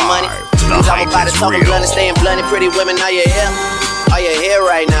other than the money. Cause I'm about to talk and blunt and staying blunt and pretty women. Are you here? Are you here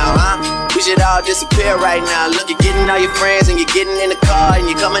right now, huh? We should all disappear right now. Look, you're getting all your friends and you're getting in the car and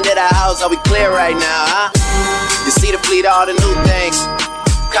you're coming to the house. Are we clear right now, huh? You see the fleet, all the new things.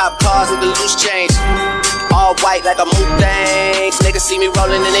 Cop cars with the loose change. All white like a mood things. Niggas see me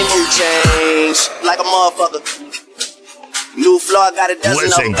rolling and they mood change. Like a motherfucker. New floor, got a dozen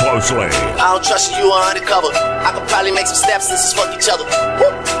Listen of them. closely. I don't trust you, you are undercover. I could probably make some steps since it's fuck each other.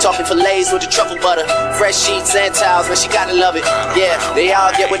 Woo. Talking fillets with the truffle butter. Fresh sheets and towels, man, she gotta love it. Yeah, they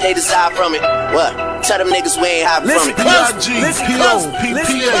all get what they desire from it. What? Tell them niggas we ain't hide from it. B.I.G, P.O.,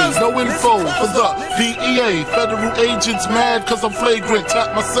 P.P.A, no info for the DEA. Federal agents mad cause I'm flagrant.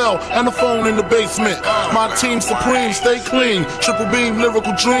 Tap my cell and the phone in the basement. My team supreme, stay clean. Triple beam,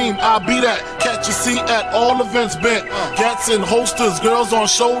 lyrical dream. I'll be that. Catch a seat at all events bent. Gats and holsters, girls on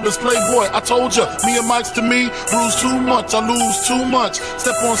shoulders. Playboy, I told ya, me and Mike's to me. Bruise too much, I lose too much.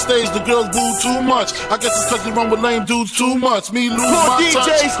 Step on stage, the girls boo too much. I guess it's cause you run with lame dudes too much. Me lose my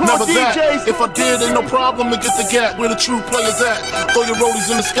touch, never that. If I did, ain't no problem to get the gap where the true players at. Throw your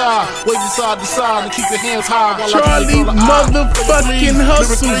rollies in the sky, wave your side to side, and keep your hands high while Charlie motherfucking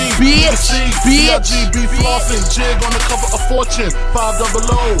Hustle, bitch. B.I.G be flossing, jig on the cover of Fortune,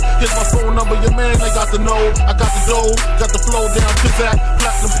 500. Here's my phone number, your man, they got the know. I got the dough, got the flow down, Kizak,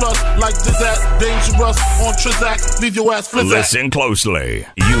 platinum plus, like Dizak, dangerous on Trizak, leave your ass flizzak. Listen closely,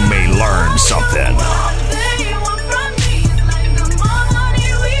 you may learn something.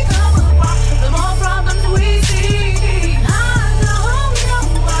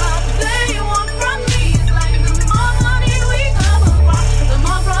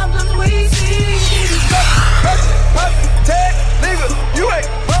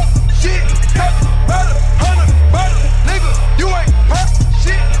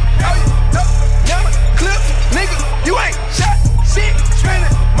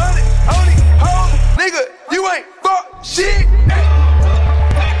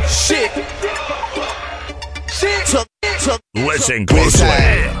 Listen closely.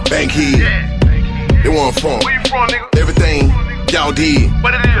 Bank heat. They want from. Where you from, nigga? Everything y'all did.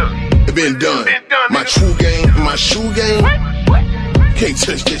 What it is? It been done. My true game and my shoe game. Can't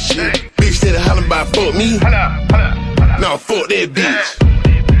touch that shit. Bitch said hollering about fuck me. Nah, fuck that bitch.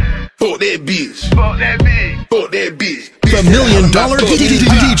 Fuck that bitch. Fuck that bitch. Fuck that bitch. The $1 million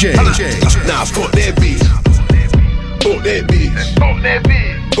DJ. Nah, fuck that bitch. Fuck that bitch. Fuck that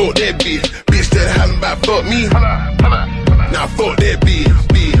bitch. Fuck that bitch. Bitch that hollering about fuck me. Now fuck that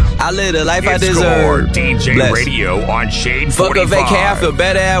bitch. I live the life I It's deserve. DJ Bless. Radio on Shade45. Fuck a vacay, I feel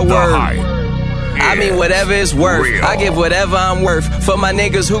better at work. I mean whatever it's worth. Real. I give whatever I'm worth. For my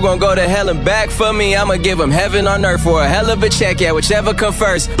niggas who gon' go to hell and back for me, I'ma give them heaven on earth for a hell of a check, yeah, whichever come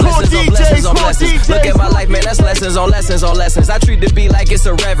first. Blessings on blessings on blessings. Look at my life, man, that's lessons on lessons on lessons. I treat the beat like it's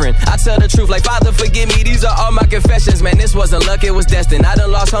a reverend. I tell the truth like, Father, forgive me, these are all my confessions. Man, this wasn't luck, it was destined. I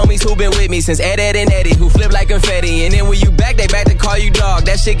done lost homies who been with me since Ed and Eddie, who flip like confetti. And then when you back, they back to call you dog.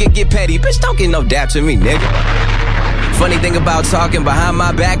 That shit can get petty. Bitch, don't get no dap to me, nigga. Funny thing about talking behind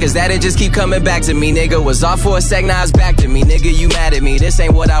my back is that it just keep coming back to me, nigga. Was off for a sec, now it's back to me, nigga. You mad at me? This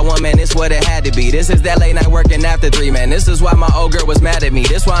ain't what I want, man. This what it had to be. This is that late night working after 3, man. This is why my old girl was mad at me.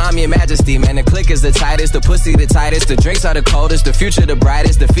 This why I'm your majesty, man. The click is the tightest, the pussy the tightest, the drinks are the coldest, the future the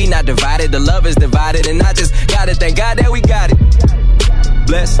brightest, the feet not divided, the love is divided, and I just gotta thank God that we got it.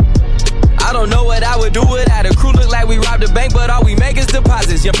 Bless. I don't know what I would do without a crew. Look like we robbed a bank, but all we make is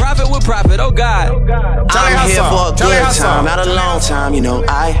deposits. Your profit with profit, oh God. I'm here for a good time, not a long time, you know.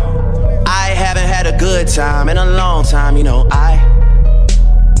 I haven't had a good time in a long time, you know.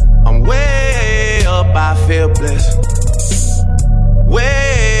 I'm way up, I feel blessed.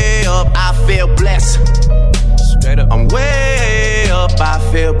 Way up, I feel blessed. Straight up. I'm way up, I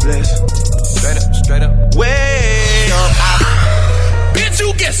feel blessed. Straight up. Way up, Bitch,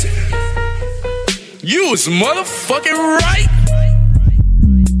 you guess it. You was motherfucking right.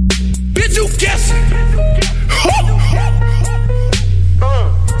 Bitch, you guessing.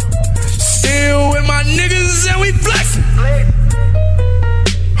 Still with my niggas and we flexing.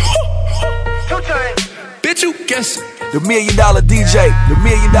 Bitch, you guessing. The $1 million DJ, the $1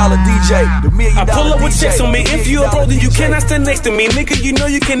 million DJ, the $1 million DJ. I pull up with checks on me. If you a bro, then you cannot stand next to me. Nigga, you know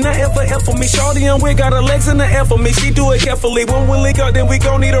you cannot ever F for me. Shorty and we got her legs in the F for me. She do it carefully. When we link up, then we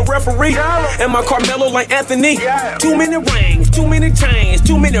gon' need a referee. And my Carmelo like Anthony. Too many rings, too many chains,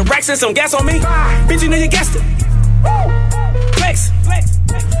 too many racks and some gas on me. Bitch, you know you guessed it. Flex.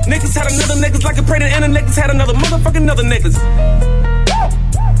 Niggas had another niggas like a predator, and the niggas had another motherfucking another niggas.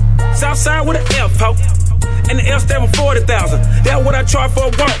 Southside with an F, ho. And the F stand for 40,000. That's what I charge for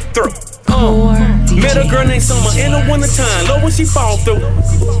a walkthrough. Met a girl named Summer in the wintertime. Low when she fall through.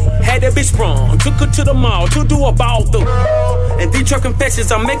 Had that bitch sprung. Took her to the mall to do a ball through. And these truck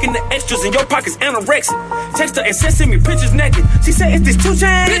confessions, I'm making the extras in your pockets anorexic. Text her and send me pictures naked. She said, "Is this 2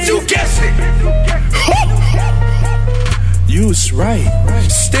 Chainz?" Bitch, you guessed it. You was right.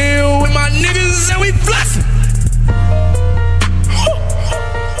 Still with my niggas and we flexing.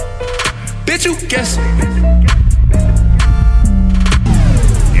 Bitch, you guessing.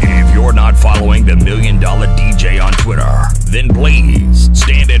 If you're not following the $1 Million DJ on Twitter, then please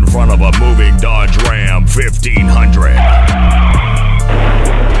stand in Dodge Ram 1500.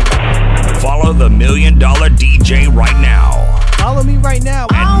 Follow the $1 Million DJ right now. Follow me right now.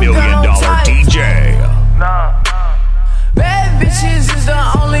 At $1 Million DJ. Nah. Bad bitches is the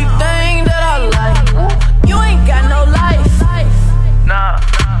only thing that I like. You ain't got no life. Nah.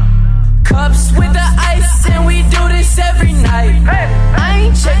 Cups with the ice and we do this every night. I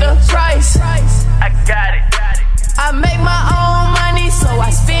ain't check the price. I got it. I make my own money, so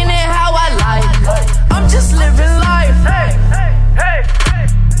I spend it how I like. I'm just living life.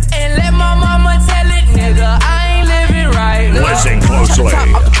 And let my mama tell it, nigga, I ain't living right. Listen closely. Top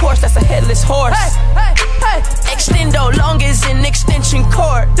off the course, that's a headless horse. Extendo long as an extension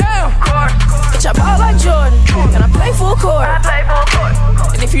cord. Damn. Bitch, I ball like Jordan, and I play full court.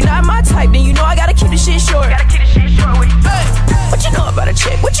 And if you're not my type, then you know I gotta keep the shit short. What you know about a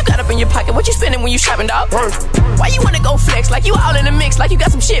check? What you got up in your pocket? What you spending when you shopping, dog? Why you wanna go flex like you all in the mix, like you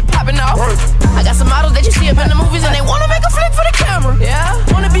got some shit popping off? I got some models that you see up in the movies and they wanna make a flick for the camera. Yeah,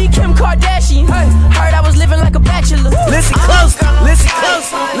 wanna be Kim Kardashian. Heard I was living like a bachelor. Listen close, listen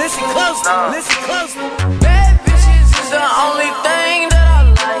close, listen close, listen close. Bad bitches is the only thing that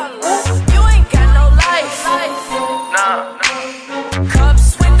I like. You ain't got no life. Nah.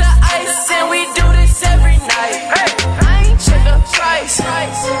 Cups with the ice and we do this every night. I ain't check the price.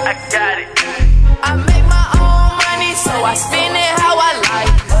 I got it. I make my own money, so I spend it how I like.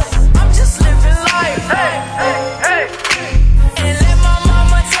 I'm just living life. And let my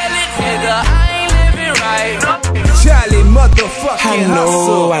mama tell it, nigga, I ain't living right. Charlie motherfucking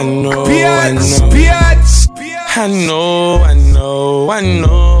hustle. I know. B.I.G. I know. What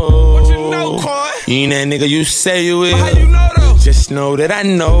you know, Quan? You ain't that nigga you say you is. How you know though? Just know that I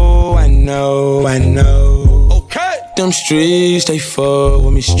know. Okay. Them streets, they fuck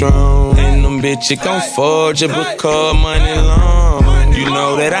with me strong. And them bitches gon' fuck just because money long. You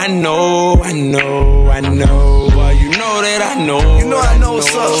know that I know. Well, you know that I know. You know I know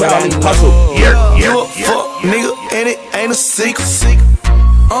what's up. Charlie hustle. You a fuck nigga and it ain't a secret.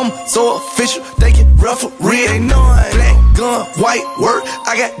 I'm so official, they get referee. They know I ain't black gun, white work.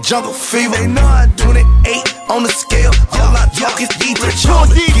 I got jungle fever. They know I 28 on the scale. All I talk is eat rich.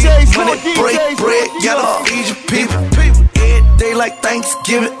 Get money, break bread, gotta feed your people. Every day like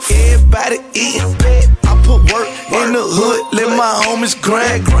Thanksgiving, everybody eating. I put work in the hood, let my homies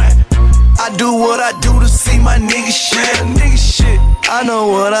grind. I do what I do to see my niggas shit. I know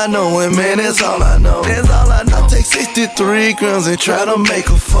what I know, and man, that's all I know. I take 63 grams and try to make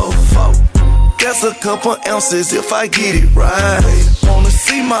a 4-4. That's a couple ounces if I get it right. Wanna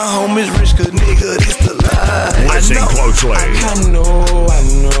see my homies rich, cause nigga, this the lie. Listen closely. I know.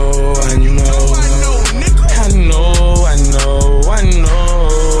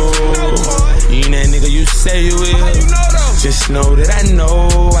 You ain't that nigga you say you is. Just know that I know.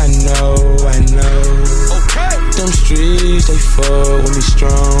 Them streets, they fuck with me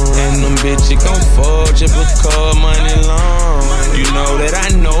strong. And them bitches gon' fuck just because money long. You know that I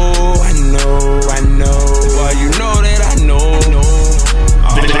know. Well, you know that I know.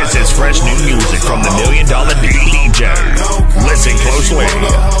 This is fresh new music from the $1 Million DJ. Listen closely.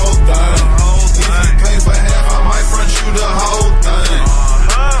 Pay for half, I might front you the whole thing.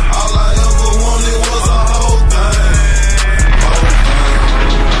 All I ever wanted was a whole thing.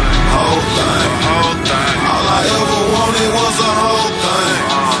 Whole thing. All I ever wanted was a whole thing.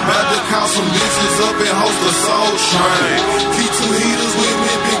 About to count some bitches up and host a soul train. Keep 2 heaters with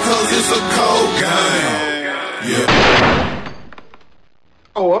me because it's a cold game. Yeah.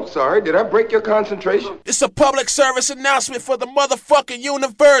 Oh, I'm sorry. Did I break your concentration? It's a public service announcement for the motherfucking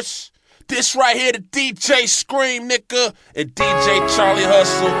universe. This right here, the DJ Scream, nigga, and DJ Charlie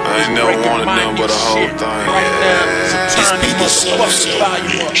Hustle. I ain't never wanted nothing but a whole thing. Right now, so turn these motherfucking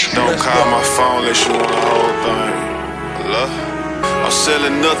volume up. Don't call my phone unless you want the whole thing. Hello? I'm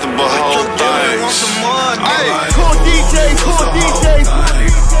selling nothing but whole things. Hey, cool DJs.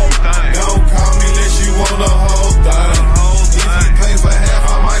 Don't call me unless you want the whole thing. If you pay for half,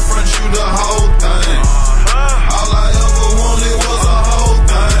 I might front you the whole thing. All I ever wanted was a whole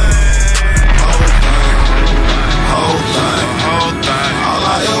thing. Whole thing. All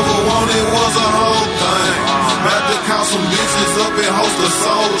I ever wanted was a whole thing. About to count some bitches up and host a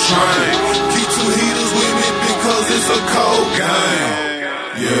soul train. Keep 2 heaters with me because it's a cold game.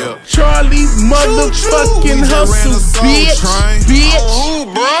 Yeah. Charlie motherfucking Hustle, bitch.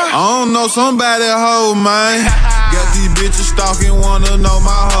 I don't know, somebody hold mine. Got these bitches stalking, wanna know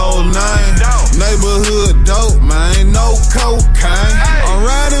my whole name. Neighborhood dope, man, no cocaine. I'm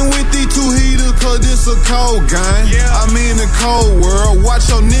riding with these 2 heaters cause this a cold game. I'm in the cold world,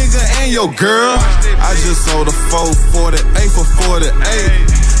 watch your nigga and your girl. I just sold a 448 for 48.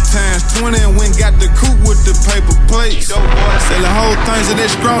 times 20 and went got the coupe with the paper plates. Selling whole things of that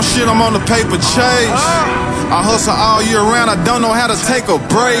strong shit, I'm on the paper chase. I hustle all year round, I don't know how to take a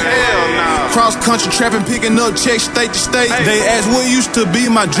break. Cross country trapping, picking up checks state to state. They ask what used to be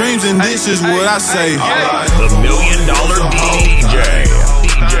my dreams, and this is what I say. The $1 Million DJ.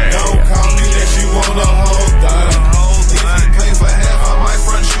 Don't call me unless you want the whole thing. If you pay for half, I might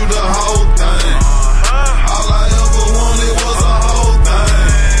front you the whole thing. All I ever wanted was a whole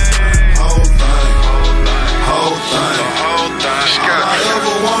thing. Whole thing. Whole thing. All I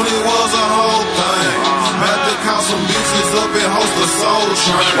ever wanted was a whole thing. Had to call some bitches up and host a soul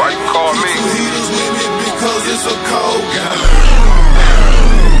train. That's why you call me. Two heaters with me because it's a cold game.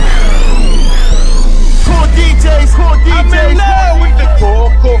 DJs, I'm in love with the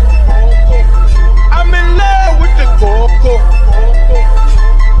coco. I'm in love with the coco.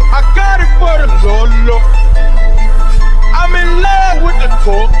 I got it for the Lolo. I'm in love with the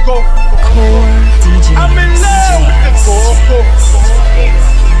coco. I'm in love with the coco.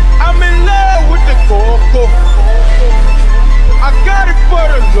 I'm in love with the coco. I got it for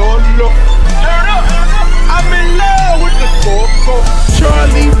the Lolo. I'm in love with the coco.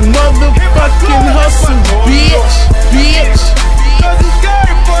 Charlie motherfucking hustle, bitch. Cause he got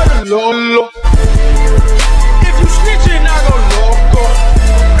it for the Lolo. If you snitching, I go loco.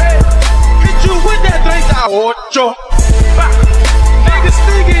 Hit you with that 38. Niggas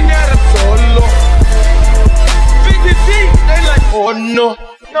thinking that I'm solo. 50 feet, they like, oh no.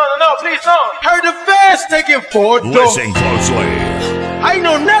 No, please don't. Heard the fans taking photos. Listen closely. I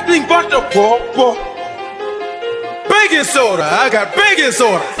know nothing but the popo. Baking soda, I got baking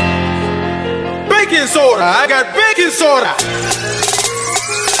soda. Baking soda, I got baking soda.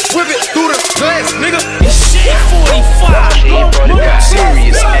 Whip it through the glass, nigga. It's Shade45.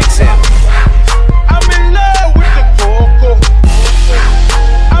 Sirius XM. I'm in love with the coco.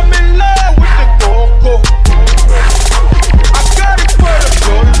 I'm in love with the coco. I got it for the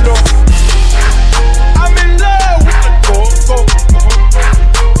Lolo. I'm in love with the coco.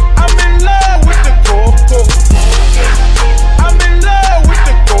 I'm in love with the coco. I'm in love with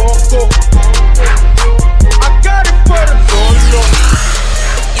the coco. I got it for the Lolo.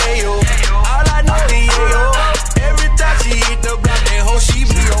 Yeah, yo. All I know is yeah, yo. Every time she hit the block, that hoe she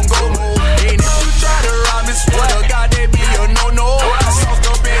be on go move. And if you try to rob me, swear to God, that be a no-no. I soft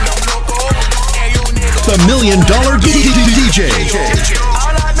up in them loco. And you nigga. The $1 Million DJ.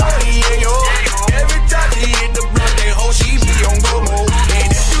 All I know is yeah, yo. Every time she hit the block, that hoe she be on go move. And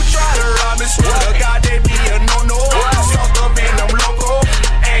if you try to rob me, swear to God, that be a no-no. I soft up in them loco.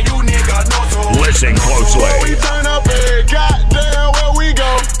 And you nigga know so. Listen closely. We turn up and goddamn where we go.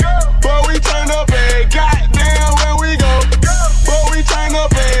 But we turn up and goddamn where we go. But we turn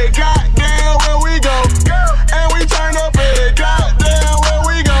up and goddamn where we go. And we turn up and goddamn where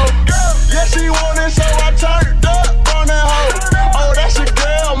we go. Yeah, she wanted, so I turned up on that hoe. Oh, that's your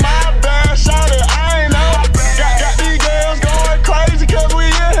girl, my bad, shawty, I ain't know. Got these girls going crazy cause we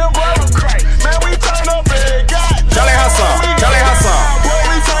in here, bro. Man, we turn up and goddamn. Charlie Hustle. Boy,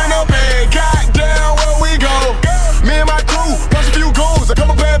 we turn up and goddamn where we go. Me and my crew, plus a few goons, a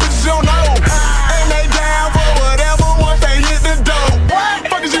couple bad bitches you don't know. And they down for whatever once they hit the dough.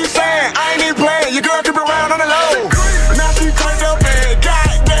 Fuck is you saying? I ain't even playing. Your girl creep around on the low. Now she turned up and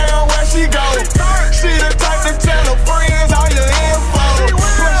goddamn where she go. She the type to tell her friends all your info.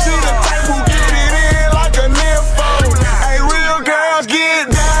 Plus she the type who get it in like a nympho. Hey, real girls get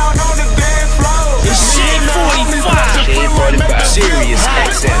down on the dance floor. It's Shade45. Sirius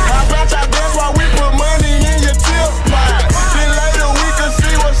XM. How about y'all dance while we put money in your tip pot? Then later we can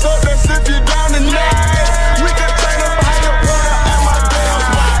see what's up, that's if you down tonight. We can turn up higher water at my damn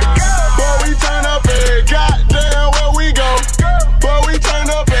spot. But we turn up and goddamn where we go. But we turn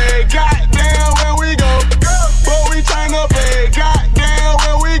up and goddamn where we go. But we turn up and goddamn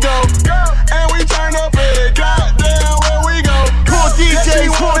where we go. And we turn up and goddamn where we go. Cool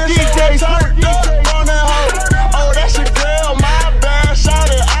DJs, turned up on that hoe. Oh, that's your girl, my bad,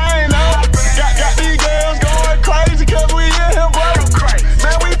 shawty, I ain't know. Got these girls going crazy cause we in here, bro.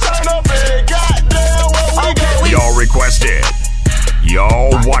 Man, we turn up and goddamn where we go. Y'all requested. Y'all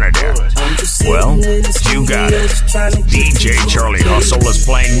wanted it. Well, you got it. DJ Charlie Hustle is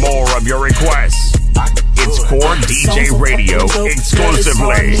playing more of your requests. It's Core DJ Radio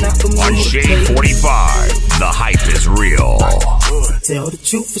exclusively on Shade45. The hype is real. Tell the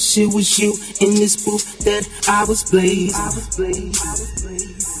truth, for shit was you in this booth that I was blazing.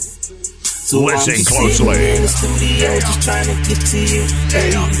 So listen I'm closely. In the studio just trying to get to you,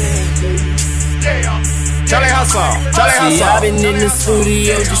 Charlie Hustle. See, I've been in the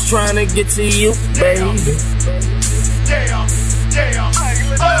studio just trying to get to you, baby.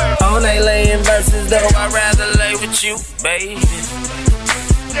 chances, though I'd rather lay with you, baby.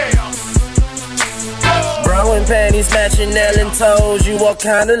 Bro and panties matching Ellen toes, you all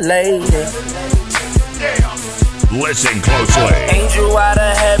kinda lady. Listen closely. Angel out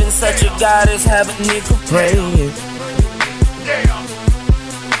of heaven, such a goddess, have a nigga praying.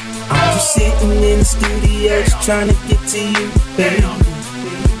 I'm just sitting in the studio just trying to get to you, baby.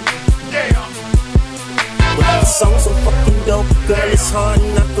 But the song's so fucking dope, girl, it's hard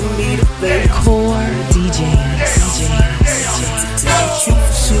enough for me to play. Core DJs. To tell the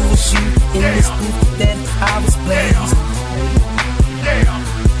truth, it was you in this booth that I was blazing.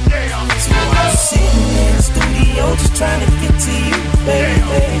 So I'm just sitting in the studio just trying to get to you, baby.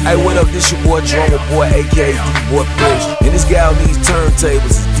 Hey, what up? This your boy Drummer Boy, aka D-Boy Fresh. And this guy on these turntables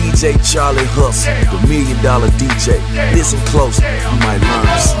is DJ Charlie Hustle, the $1 Million DJ. Listen close, you might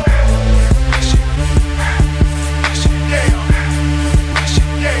learn something.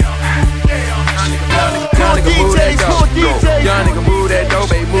 Young nigga move that dope,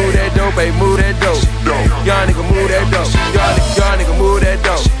 baby, move that dope, baby, move that dope. Young nigga move that dope. Young nigga move that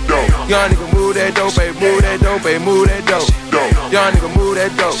dope. Young nigga move that dope, baby, move that dope, baby, move that dope. Young nigga move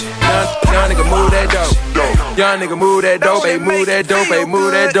that dope. Young nigga move that dope. Young nigga move that dope, baby, move that dope, baby,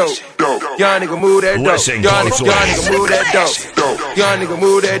 move that dope. Young nigga move that dope. Young nigga move that dope. Young nigga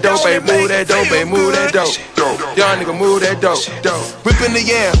move that dope, baby, move that dope, baby, move that dope. Young nigga move that dope. Whipping the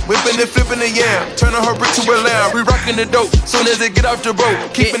yam, whipping and flipping the yam, turning her brick to a lamb. We rocking the dope, soon as it get off the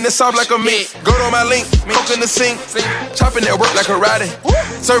boat, keeping it soft like a meat. Go to my link, coke in the sink, chopping that work like a riding,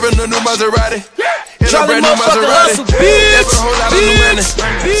 serving the new Maserati. In a brand new Maserati, that's a whole lot of new money.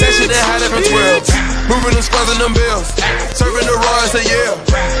 Section that high up in 12, moving them squads and them bills, serving the raw as a yell,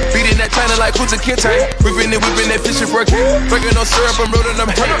 beating that China like Kuta Kinte, whipping that fish and working, drinking no syrup, I'm rolling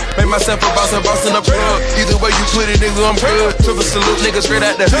them hay. Made myself a boss in the plug. Either way you put it, nigga, I'm good. Triple salute, nigga, straight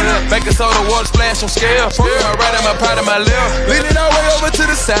out the hood. Baking soda, water splash on scale. My right and my pot and my left, leaning all the way over to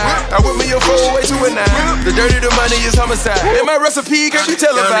the side. I whip me a 4-way to a 9. The dirty, the money is homicide. And my recipe can't be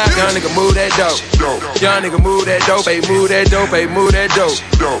televised. Young nigga move that dope. Young nigga move that dope, baby, move that dope, baby, move that dope.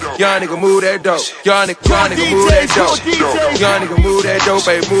 Young nigga move that dope. Young nigga move that dope. Young nigga move that dope,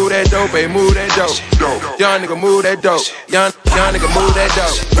 baby, move that dope, baby, move that dope. Young nigga move that dope. Young nigga move that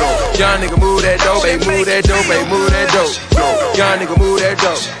dope. Young nigga move that dope, baby, move that dope, baby, move that dope. Young nigga move that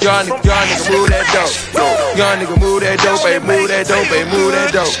dope. Young nigga move that dope. Young nigga move that dope, baby, move that dope, baby, move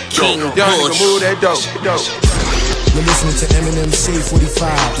that dope. Young nigga move that dope. You're listening to Eminem Shade45.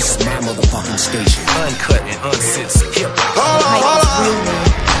 This is my motherfucking station. Uncut and uncensored. Hold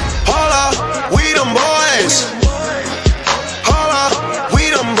up, we them boys. Hold up,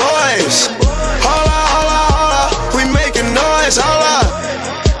 we them boys. Hold up, we making noise. Hold up,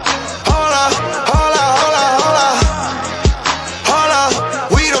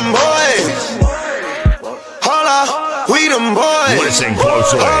 we them boys. Hold up, we them boys. Listen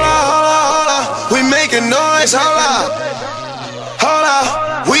closely. Hold up, we making noise. Hold up,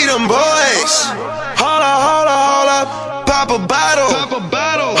 we them boys. Hold up, pop a bottle.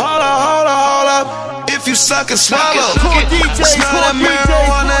 Hold up, if you suck and swallow. Smell that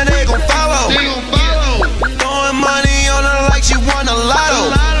marijuana, they gon' follow. Throwing money on her like she won a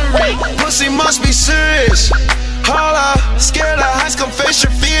lotto. Pussy must be serious. Hold up, scared of heights, come face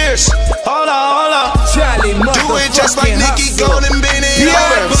your fears. Hold up, do it just like Nicki, gone and been in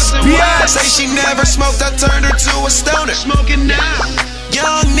her. Say she never smoked, I turned her to a stoner. Smoking now.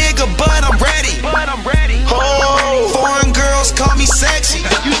 Young nigga, but I'm ready. Oh, foreign girls call me sexy.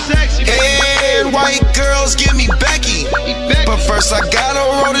 And white girls give me Becky. But first I gotta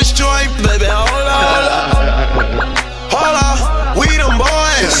roll this joint, baby. Hold up, we them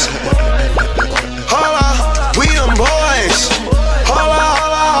boys. Hold up, we them boys. Hold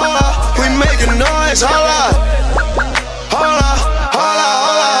up, we making noise. Hold up.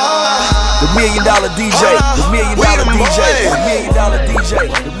 The $1 Million DJ, the $1 Million DJ, the $1 Million DJ,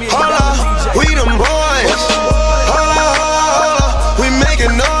 the $1 Million DJ. We them boys. Hold up, we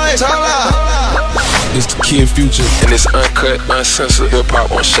making noise. Hold up. It's the Kid Future, and it's uncut, uncensored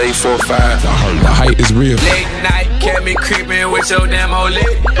hip-hop on Shade45. The hype is real. Late night, kept me creeping with your damn old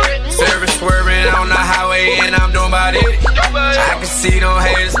lit. Service swerving on the highway, and I'm doing about it. I can see them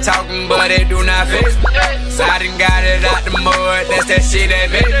haters talking, but they do not fit. So I done got it out the mud, that's that shit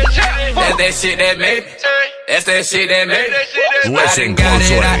that made it. That's that shit that made it. That's that shit that made it. Listen I done got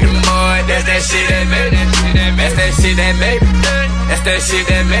closely. it out the mud, that's that shit that made it. That's that shit that made it. That's that shit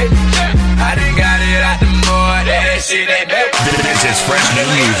that made it. I done got it out the mud, that's that shit that made it. This is fresh new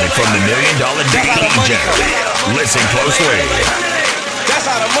music from the $1 Million DJ. Listen closely. That's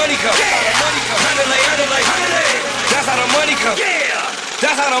how the money comes. That's how the money comes.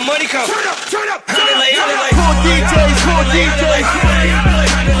 That's how the money come. Turn up. Full DJs.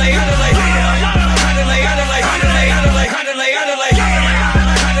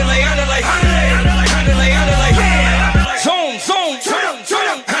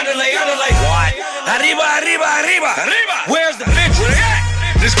 Arriba. Where's the bitch?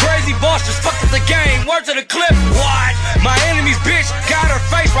 This crazy boss just fucked up the game. Word to the clip. What? My enemy's bitch got her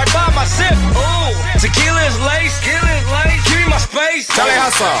face right by my sip. Ooh, tequila is lace. Give me my space. The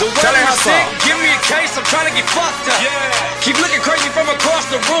weather is sick. Give me a case. I'm trying to get fucked up. Keep looking crazy from across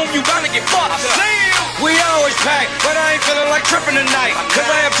the room. You bound to get fucked up. We always pack, but I ain't feeling like tripping tonight. Cause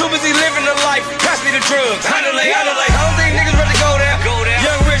I am too busy living the life. Pass me the drugs. Handle it. I don't think niggas ready to go there.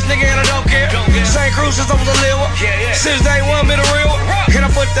 Young rich nigga and I don't care. Same crew since I was a little. Since day one been a real. Can I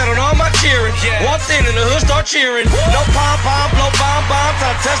put that on all my cheering? Walked in the hood, start cheering. No pom-pom, blow bomb.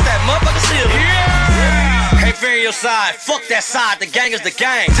 Try to touch that motherfucker ceiling. Can't fear your side. Fuck that side. The gang is the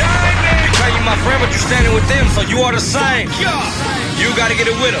gang. You claim you my friend, but you standing with them, so you are the same. You gotta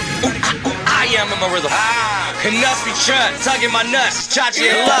get it with them. I am in my rhythm. And nuts be chut, tugging my nuts, Chachi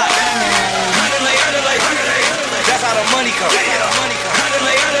and luck. That's how the money comes.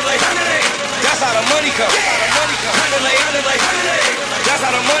 That's how the money comes. That's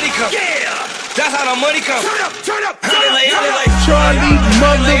how the money comes. That's how the money comes. Turn up. Charlie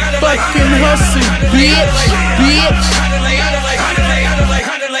motherfucking hustle, bitch.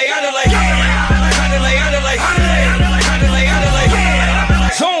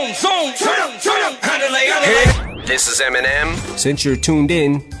 This is Eminem. Since you're tuned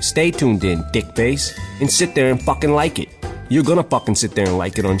in, stay tuned in, dick face, and sit there and fucking like it. You're gonna fucking sit there and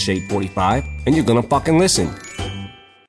like it on Shade45, and you're gonna fucking listen.